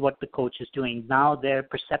see what the coach is doing. Now their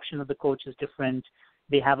perception of the coach is different.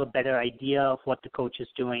 They have a better idea of what the coach is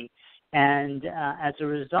doing. And as a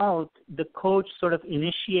result, the coach sort of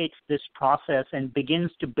initiates this process and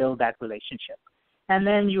begins to build that relationship. And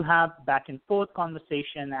then you have back and forth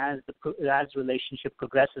conversation as relationship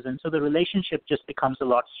progresses. And so the relationship just becomes a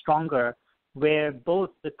lot stronger, where both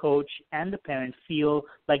the coach and the parent feel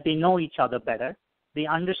like they know each other better. They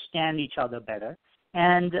understand each other better.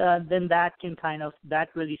 And then that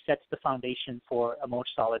really sets the foundation for a more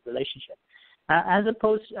solid relationship. As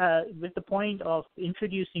opposed with the point of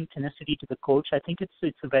introducing tenacity to the coach, I think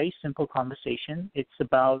it's a very simple conversation. It's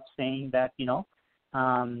about saying that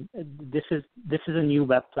this is a new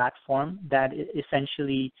web platform that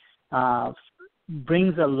essentially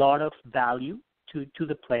brings a lot of value to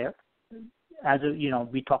the player.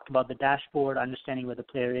 We talked about the dashboard, understanding where the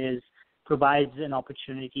player is, provides an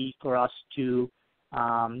opportunity for us to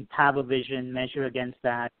have a vision, measure against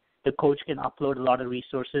that. The coach can upload a lot of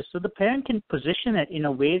resources. So the parent can position it in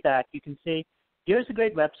a way that you can say, here's a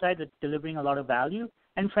great website that's delivering a lot of value.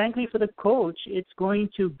 And frankly, for the coach, it's going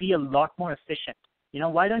to be a lot more efficient.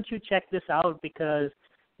 Why don't you check this out? Because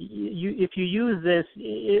if you use this,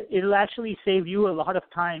 it'll actually save you a lot of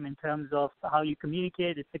time in terms of how you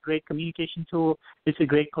communicate. It's a great communication tool. It's a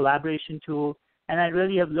great collaboration tool. And I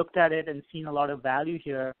really have looked at it and seen a lot of value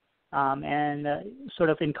here. And sort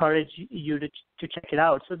of encourage you to check it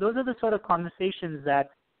out. So those are the sort of conversations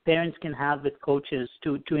that parents can have with coaches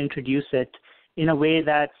to introduce it in a way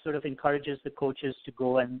that sort of encourages the coaches to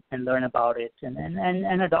go and learn about it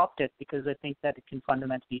and adopt it, because I think that it can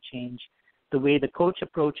fundamentally change the way the coach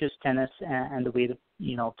approaches tennis and the way the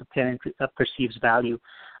parent perceives value.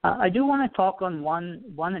 I do want to talk on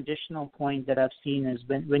one additional point that I've seen is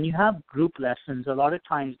when you have group lessons, a lot of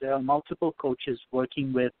times there are multiple coaches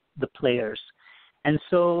working with the players. And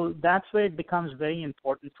so that's where it becomes very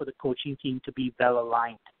important for the coaching team to be well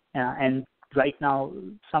aligned. And right now,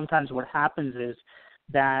 sometimes what happens is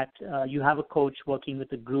that you have a coach working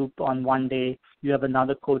with a group on one day, you have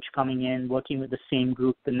another coach coming in working with the same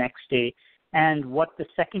group the next day, and what the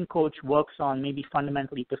second coach works on may be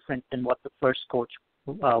fundamentally different than what the first coach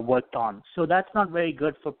worked on. So that's not very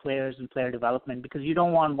good for players and player development, because you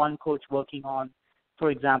don't want one coach working on,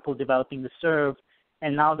 for example, developing the serve,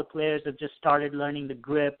 and now the players have just started learning the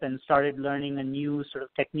grip and started learning a new sort of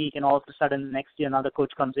technique, and all of a sudden the next year another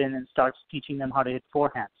coach comes in and starts teaching them how to hit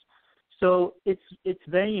forehands. So it's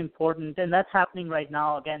very important, and that's happening right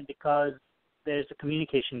now, again, because there's a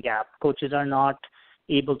communication gap. Coaches are not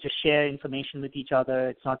able to share information with each other.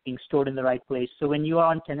 It's not being stored in the right place. So when you are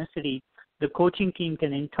on Tenacity, the coaching team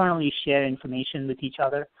can internally share information with each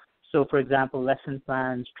other. So, for example, lesson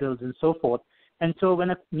plans, drills, and so forth. And so when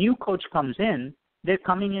a new coach comes in, they're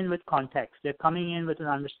coming in with context. They're coming in with an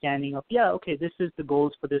understanding of, okay, this is the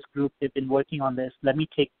goals for this group. They've been working on this. Let me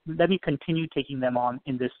continue taking them on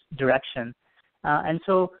in this direction. And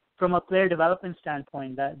so from a player development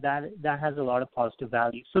standpoint, that has a lot of positive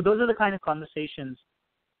value. So those are the kind of conversations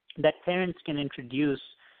that parents can introduce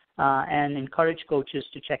and encourage coaches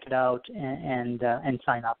to check it out and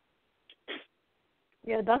sign up.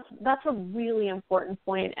 Yeah, that's a really important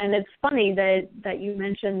point, and it's funny that you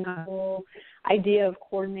mentioned the whole idea of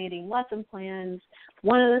coordinating lesson plans.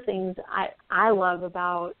 One of the things I love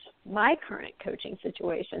about my current coaching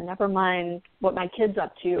situation, never mind what my kid's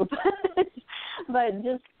up to, but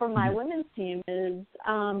just for my women's team, is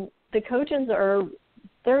the coaches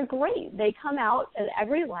they're great. They come out at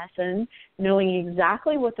every lesson knowing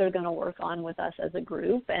exactly what they're going to work on with us as a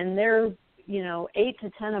group, and they're 8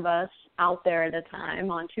 to 10 of us out there at a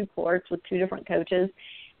time on 2 courts with 2 different coaches.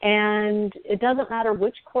 And it doesn't matter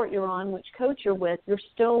which court you're on, which coach you're with, you're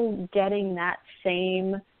still getting that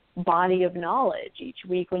same body of knowledge each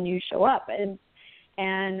week when you show up.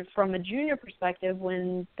 And from a junior perspective,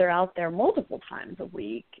 when they're out there multiple times a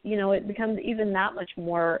week, it becomes even that much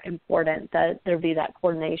more important that there be that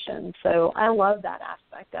coordination. So I love that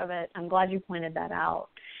aspect of it. I'm glad you pointed that out.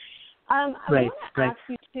 I want to ask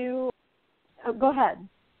you too. Oh, go ahead.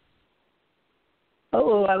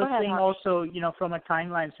 Oh, I was saying also, from a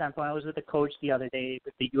timeline standpoint, I was with a coach the other day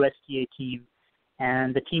with the USTA team,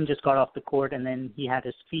 and the team just got off the court, and then he had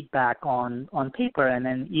his feedback on paper, and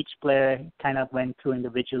then each player kind of went through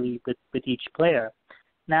individually with each player.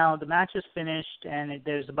 Now, the match is finished, and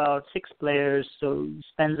there's about 6 players, so he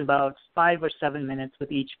spends about 5 or 7 minutes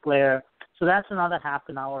with each player. So that's another half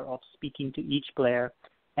an hour of speaking to each player.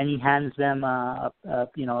 And he hands them a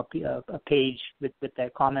page with their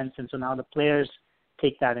comments, and so now the players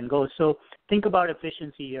take that and go. So think about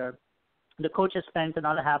efficiency here. The coach has spent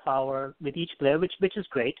another half hour with each player, which is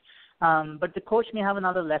great, but the coach may have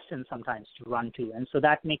another lesson sometimes to run to, and so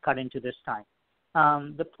that may cut into this time.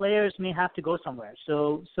 The players may have to go somewhere.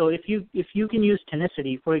 So if you can use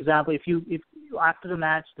Tenacity, for example, if after the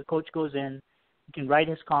match the coach goes in, you can write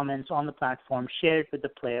his comments on the platform, share it with the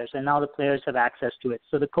players, and now the players have access to it.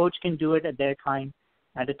 So the coach can do it at their time,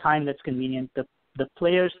 at a time that's convenient. The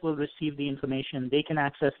players will receive the information. They can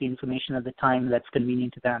access the information at the time that's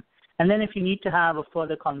convenient to them. And then if you need to have a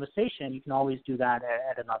further conversation, you can always do that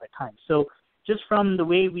at another time. So just from the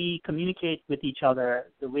way we communicate with each other,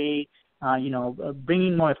 the way,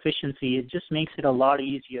 bringing more efficiency, it just makes it a lot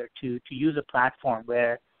easier to use a platform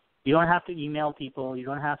where you don't have to email people. You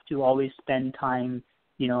don't have to always spend time.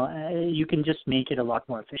 You can just make it a lot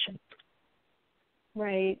more efficient.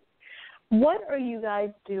 Right. What are you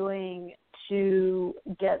guys doing to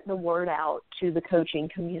get the word out to the coaching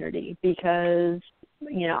community? Because,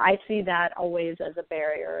 I see that always as a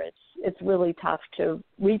barrier. It's really tough to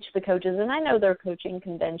reach the coaches. And I know there are coaching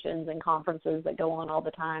conventions and conferences that go on all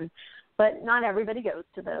the time, but not everybody goes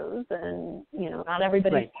to those. And, not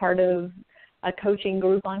everybody's part of a coaching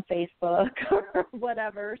group on Facebook or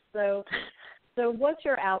whatever. So what's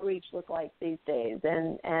your outreach look like these days?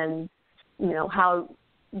 And how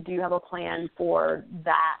do you have a plan for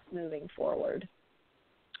that moving forward?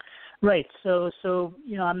 Right. So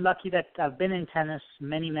I'm lucky that I've been in tennis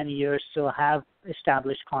many, many years, so I have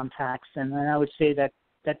established contacts. And then I would say that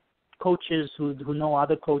coaches who know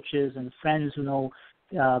other coaches and friends who know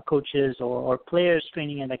coaches or players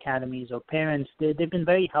training at academies or parents, they've been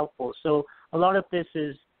very helpful. So a lot of this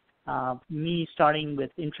is me starting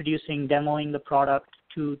with introducing, demoing the product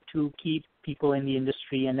to key people in the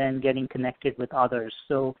industry and then getting connected with others.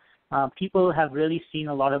 So people have really seen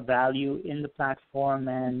a lot of value in the platform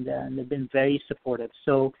and they've been very supportive.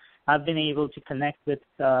 So I've been able to connect with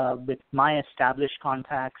my established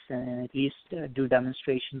contacts and at least do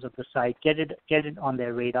demonstrations of the site, get it on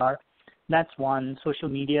their radar. That's one. Social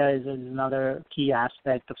media is another key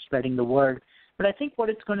aspect of spreading the word. But I think what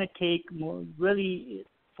it's going to take really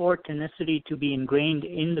for Tenacity to be ingrained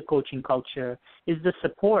in the coaching culture is the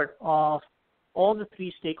support of all the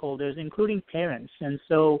 3 stakeholders, including parents. And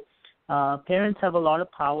so parents have a lot of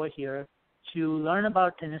power here to learn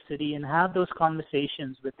about Tenacity and have those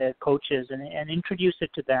conversations with their coaches and introduce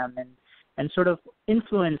it to them and sort of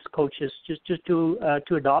influence coaches just to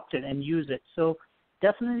adopt it and use it. So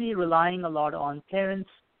definitely relying a lot on parents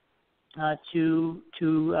to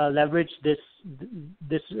leverage this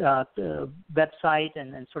website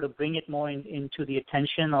and sort of bring it more into the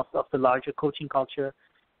attention of the larger coaching culture.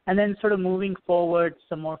 And then sort of moving forward,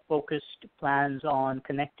 some more focused plans on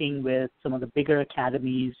connecting with some of the bigger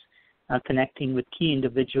academies, connecting with key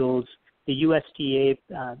individuals, the USTA,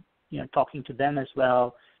 talking to them as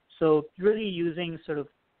well. So really using sort of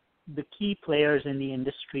the key players in the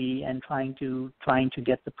industry and trying to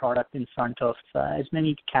get the product in front of as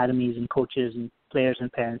many academies and coaches and players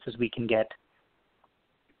and parents as we can get.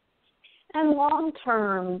 And long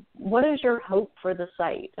term, what is your hope for the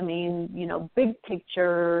site? I mean, big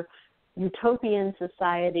picture, utopian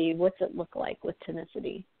society, what's it look like with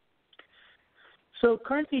Tenacity? So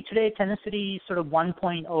currently today, Tenacity sort of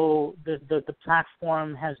 1.0, the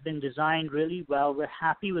platform has been designed really well. We're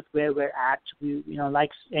happy with where we're at. We,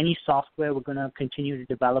 like any software, we're going to continue to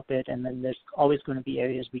develop it, and then there's always going to be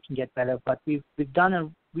areas we can get better. But we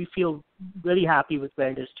feel really happy with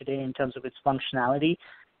where it is today in terms of its functionality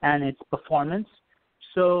and its performance.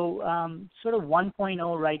 So sort of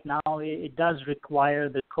 1.0 right now, it does require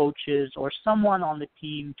the coaches or someone on the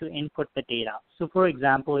team to input the data. So for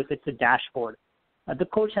example, if it's a dashboard, the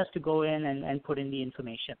coach has to go in and put in the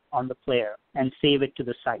information on the player and save it to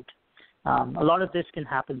the site. A lot of this can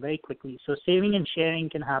happen very quickly. So saving and sharing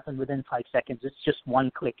can happen within 5 seconds. It's just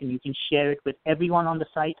one click, and you can share it with everyone on the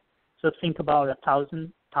site. So think about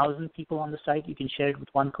 1,000 people on the site. You can share it with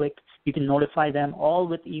one click. You can notify them all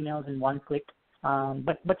with emails in one click.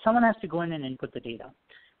 But someone has to go in and input the data.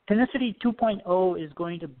 Tenacity 2.0 is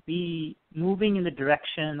going to be moving in the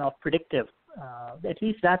direction of predictive. At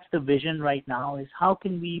least that's the vision right now, is how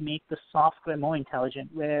can we make the software more intelligent,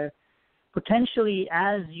 where potentially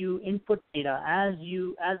as you input data, as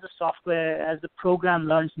the software, as the program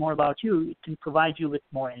learns more about you, it can provide you with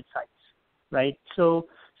more insights, right? So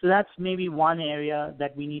that's maybe one area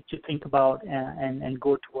that we need to think about and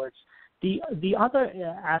go towards. The other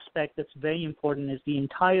aspect that's very important is the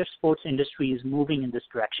entire sports industry is moving in this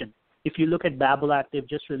direction. If you look at Babolat, they've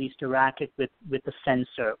just released a racket with a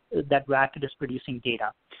sensor. That racket is producing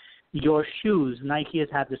data. Your shoes, Nike has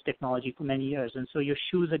had this technology for many years, and so your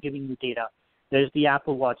shoes are giving you data. There's the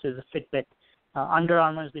Apple Watch, there's a Fitbit. Under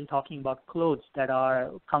Armour has been talking about clothes that are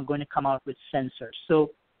going to come out with sensors. So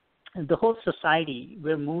the whole society,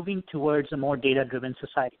 we're moving towards a more data-driven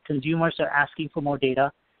society. Consumers are asking for more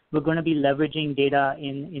data. We're going to be leveraging data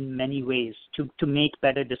in many ways to make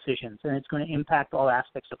better decisions, and it's going to impact all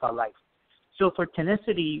aspects of our life. So for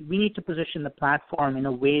Tenacity, we need to position the platform in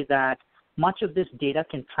a way that much of this data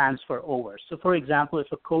can transfer over. So for example, if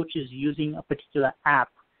a coach is using a particular app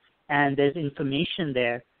and there's information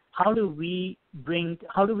there, how do we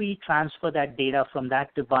transfer that data from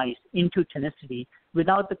that device into Tenacity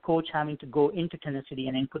without the coach having to go into Tenacity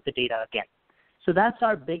and input the data again? So that's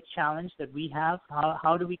our big challenge that we have.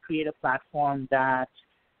 How do we create a platform that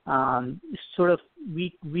sort of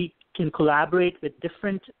we can collaborate with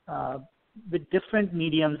different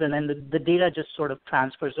mediums, and then the data just sort of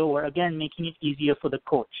transfers over, again, making it easier for the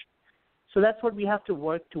coach. So that's what we have to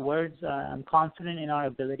work towards. I'm confident in our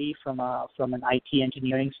ability from an IT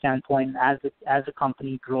engineering standpoint as a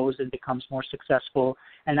company grows and becomes more successful,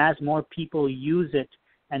 and as more people use it,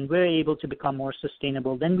 and we're able to become more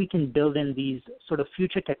sustainable, then we can build in these sort of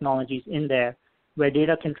future technologies in there where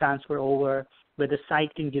data can transfer over, where the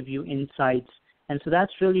site can give you insights. And so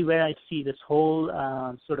that's really where I see this whole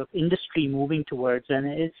sort of industry moving towards. And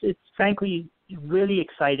it's frankly really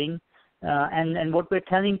exciting. And what we're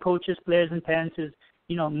telling coaches, players, and parents is,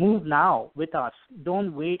 move now with us.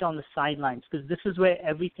 Don't wait on the sidelines, because this is where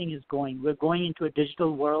everything is going. We're going into a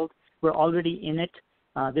digital world. We're already in it.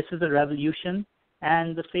 This is a revolution.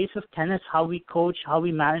 And the face of tennis, how we coach, how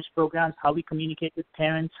we manage programs, how we communicate with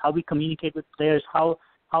parents, how we communicate with players, how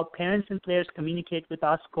parents and players communicate with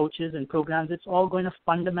us, coaches and programs, it's all going to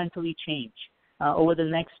fundamentally change over the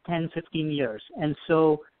next 10, 15 years. And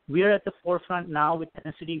so we're at the forefront now with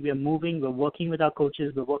Tenacity. We're moving, we're working with our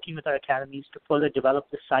coaches, we're working with our academies to further develop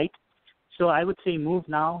the site. So I would say move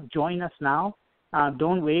now, join us now.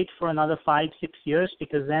 Don't wait for another 5, 6 years,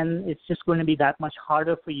 because then it's just going to be that much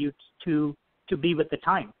harder for you to be with the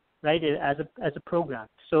time, right, as a program.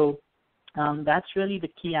 So that's really the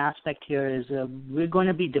key aspect here is we're going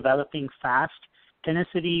to be developing fast.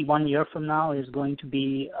 Tenacity 1 year from now is going to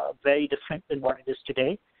be very different than what it is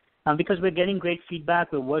today because we're getting great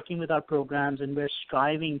feedback. We're working with our programs, and we're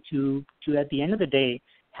striving to at the end of the day,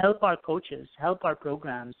 help our coaches, help our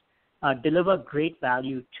programs deliver great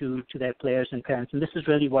value to their players and parents. And this is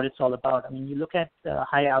really what it's all about. I mean, you look at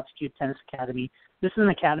High Altitude Tennis Academy. This is an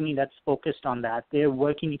academy that's focused on that. They're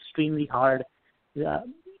working extremely hard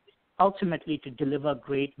ultimately to deliver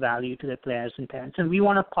great value to their players and parents. And we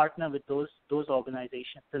want to partner with those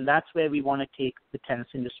organizations. And that's where we want to take the tennis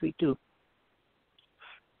industry to.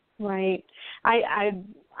 Right. I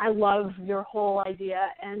love your whole idea.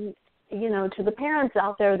 And, to the parents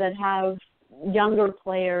out there that have younger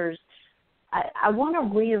players, I want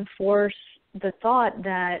to reinforce the thought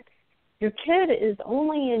that your kid is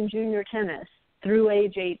only in junior tennis through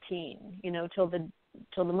age 18, till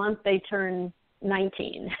the month they turn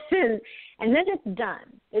 19. And then it's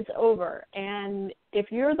done. It's over. And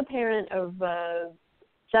if you're the parent of a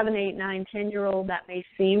 7, 8, 9, 10-year-old, that may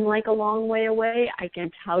seem like a long way away. I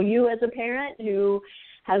can tell you as a parent who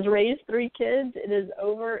has raised 3 kids, it is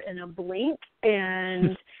over in a blink.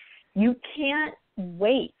 And you can't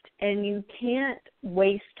wait, and you can't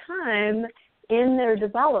waste time in their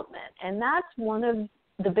development. And that's one of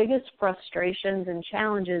the biggest frustrations and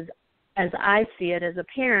challenges, as I see it as a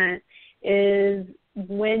parent, is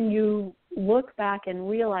when you look back and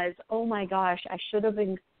realize, oh my gosh, I should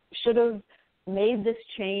have made this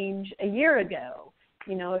change a year ago.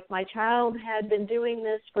 You know, if my child had been doing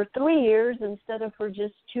this for 3 years instead of for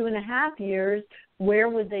just 2.5 years, where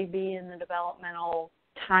would they be in the developmental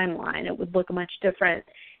timeline? It would look much different.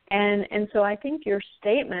 And so I think your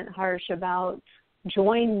statement, Harsh, about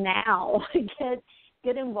join now,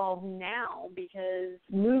 get involved now, because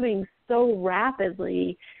moving so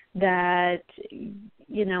rapidly that,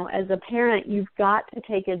 you know, as a parent, you've got to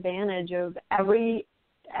take advantage of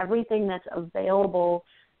everything that's available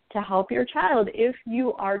to help your child if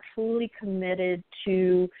you are truly committed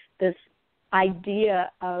to this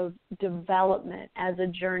idea of development as a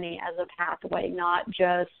journey, as a pathway, not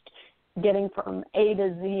just getting from A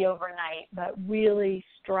to Z overnight, but really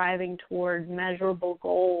striving toward measurable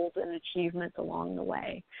goals and achievements along the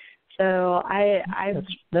way. So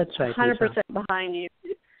that's right, 100% Lisa. behind you.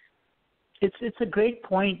 It's a great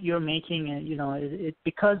point you're making, you know,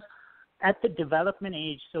 because at the development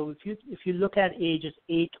age, so if you look at ages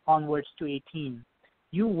 8 onwards to 18,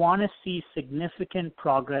 you want to see significant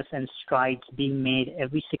progress and strides being made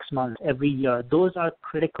every 6 months, every year. Those are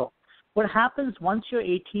critical. What happens once you're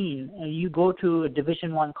 18 and you go to a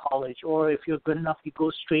Division I college, or if you're good enough, you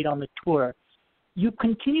go straight on the tour, you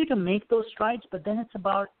continue to make those strides, but then it's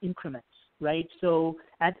about increments, right? So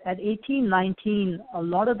at 18, 19, a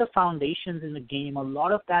lot of the foundations in the game, a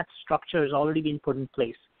lot of that structure has already been put in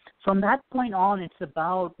place. From that point on, it's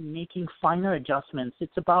about making finer adjustments.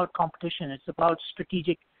 It's about competition. It's about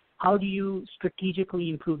strategic. How do you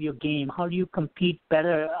strategically improve your game? How do you compete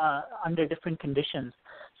better under different conditions?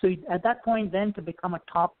 So at that point then, to become a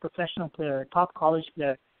top professional player, a top college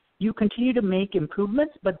player, you continue to make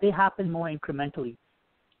improvements, but they happen more incrementally.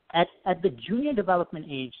 At the junior development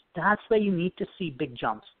age, that's where you need to see big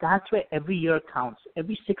jumps. That's where every year counts.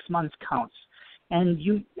 Every 6 months counts. And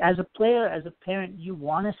you, as a player, as a parent, you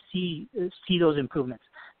want to see those improvements.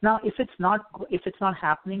 Now, if it's not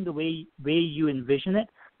happening the way you envision it,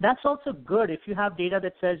 that's also good. If you have data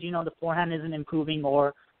that says, you know, the forehand isn't improving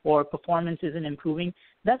or performance isn't improving,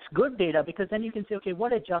 that's good data, because then you can say, okay,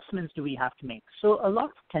 what adjustments do we have to make? So a lot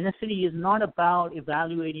of tenacity is not about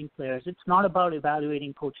evaluating players. It's not about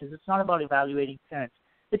evaluating coaches. It's not about evaluating parents.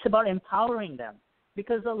 It's about empowering them.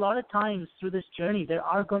 Because a lot of times through this journey, there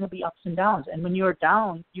are going to be ups and downs. And when you're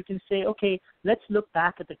down, you can say, okay, let's look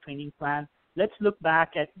back at the training plan. Let's look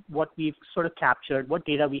back at what we've sort of captured, what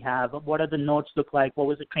data we have, what are the notes look like, what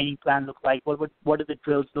was the training plan look like, what did the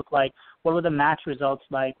drills look like, what were the match results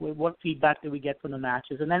like, what feedback did we get from the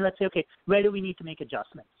matches. And then let's say, okay, where do we need to make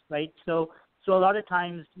adjustments, right? So a lot of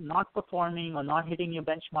times not performing or not hitting your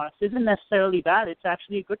benchmarks isn't necessarily bad. It's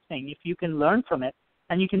actually a good thing if you can learn from it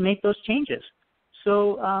and you can make those changes.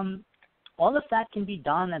 So all of that can be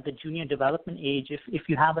done at the junior development age if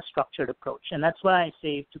you have a structured approach. And that's why I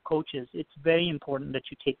say to coaches, it's very important that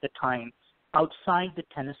you take the time outside the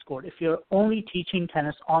tennis court. If you're only teaching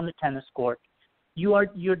tennis on the tennis court,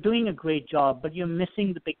 you're doing a great job, but you're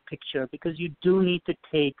missing the big picture, because you do need to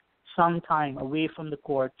take some time away from the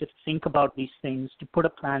court to think about these things, to put a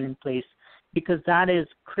plan in place, because that is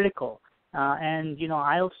critical. And, you know,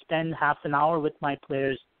 I'll spend half an hour with my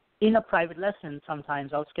players in a private lesson.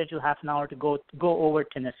 Sometimes I'll schedule half an hour to go over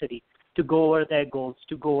tenacity, to go over their goals,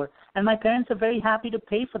 and my parents are very happy to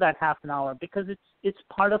pay for that half an hour, because it's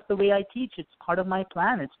part of the way I teach. It's part of my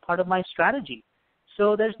plan. It's part of my strategy.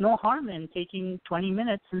 So there's no harm in taking 20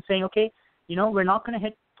 minutes and saying, okay, you know, we're not going to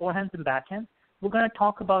hit forehands and backhands. We're going to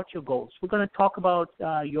talk about your goals. We're going to talk about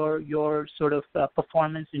your sort of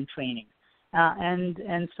performance in training.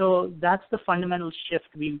 And so that's the fundamental shift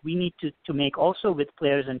we need to make also with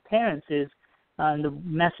players and parents is the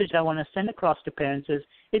message I want to send across to parents is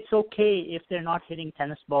it's okay if they're not hitting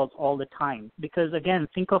tennis balls all the time, because, again,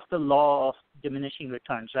 think of the law of diminishing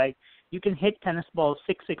returns, right? You can hit tennis balls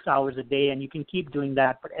 6 hours a day and you can keep doing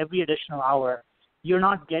that, but every additional hour you're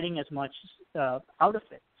not getting as much out of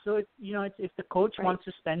it. So, if the coach wants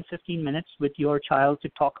to spend 15 minutes with your child to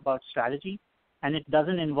talk about strategy, and it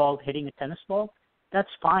doesn't involve hitting a tennis ball, that's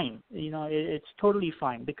fine. It's totally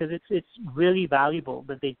fine, because it's really valuable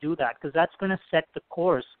that they do that, because that's going to set the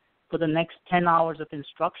course for the next 10 hours of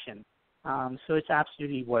instruction. So it's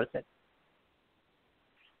absolutely worth it.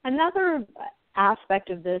 Another aspect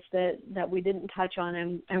of this that we didn't touch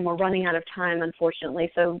on, and we're running out of time,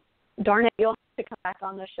 unfortunately, so darn it, you'll have to come back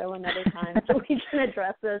on the show another time so we can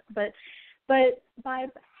address this. But by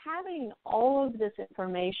having all of this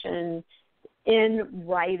information in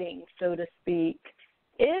writing, so to speak,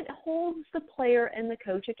 it holds the player and the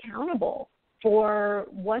coach accountable for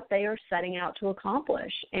what they are setting out to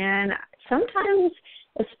accomplish. And sometimes,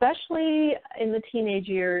 especially in the teenage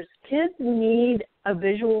years, kids need a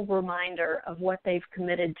visual reminder of what they've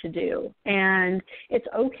committed to do. And it's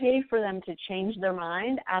okay for them to change their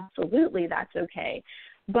mind. Absolutely, that's okay.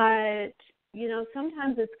 But, you know,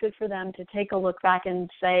 sometimes it's good for them to take a look back and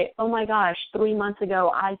say, oh my gosh, 3 months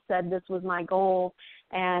ago I said this was my goal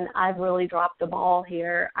and I've really dropped the ball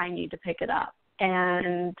here. I need to pick it up.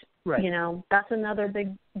 And, you know, that's another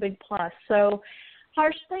big plus. So,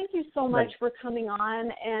 Harsh, thank you so much for coming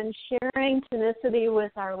on and sharing Tenicity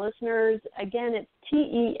with our listeners. Again, it's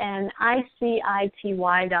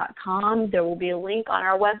TENICITY.com. There will be a link on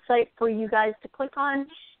our website for you guys to click on,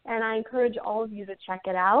 and I encourage all of you to check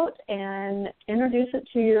it out and introduce it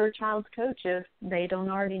to your child's coach if they don't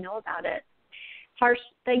already know about it. Harsh,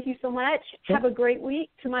 thank you so much. Have a great week.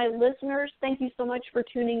 To my listeners, thank you so much for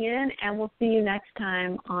tuning in, and we'll see you next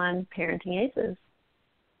time on Parenting Aces.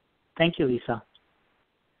 Thank you, Lisa.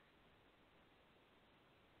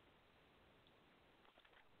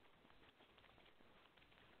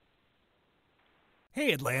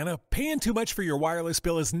 Hey Atlanta, paying too much for your wireless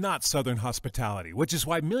bill is not Southern hospitality, which is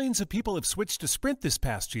why millions of people have switched to Sprint this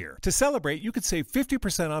past year. To celebrate, you could save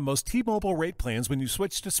 50% on most T-Mobile rate plans when you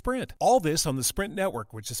switch to Sprint. All this on the Sprint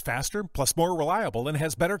network, which is faster, plus more reliable, and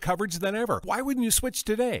has better coverage than ever. Why wouldn't you switch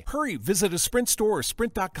today? Hurry, visit a Sprint store or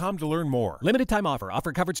Sprint.com to learn more. Limited time offer.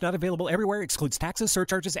 Offer coverage not available everywhere. Excludes taxes,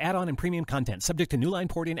 surcharges, add-on, and premium content. Subject to new line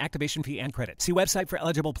port-in, activation fee, and credit. See website for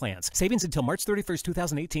eligible plans. Savings until March 31st,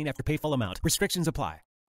 2018 after pay full amount. Restrictions apply.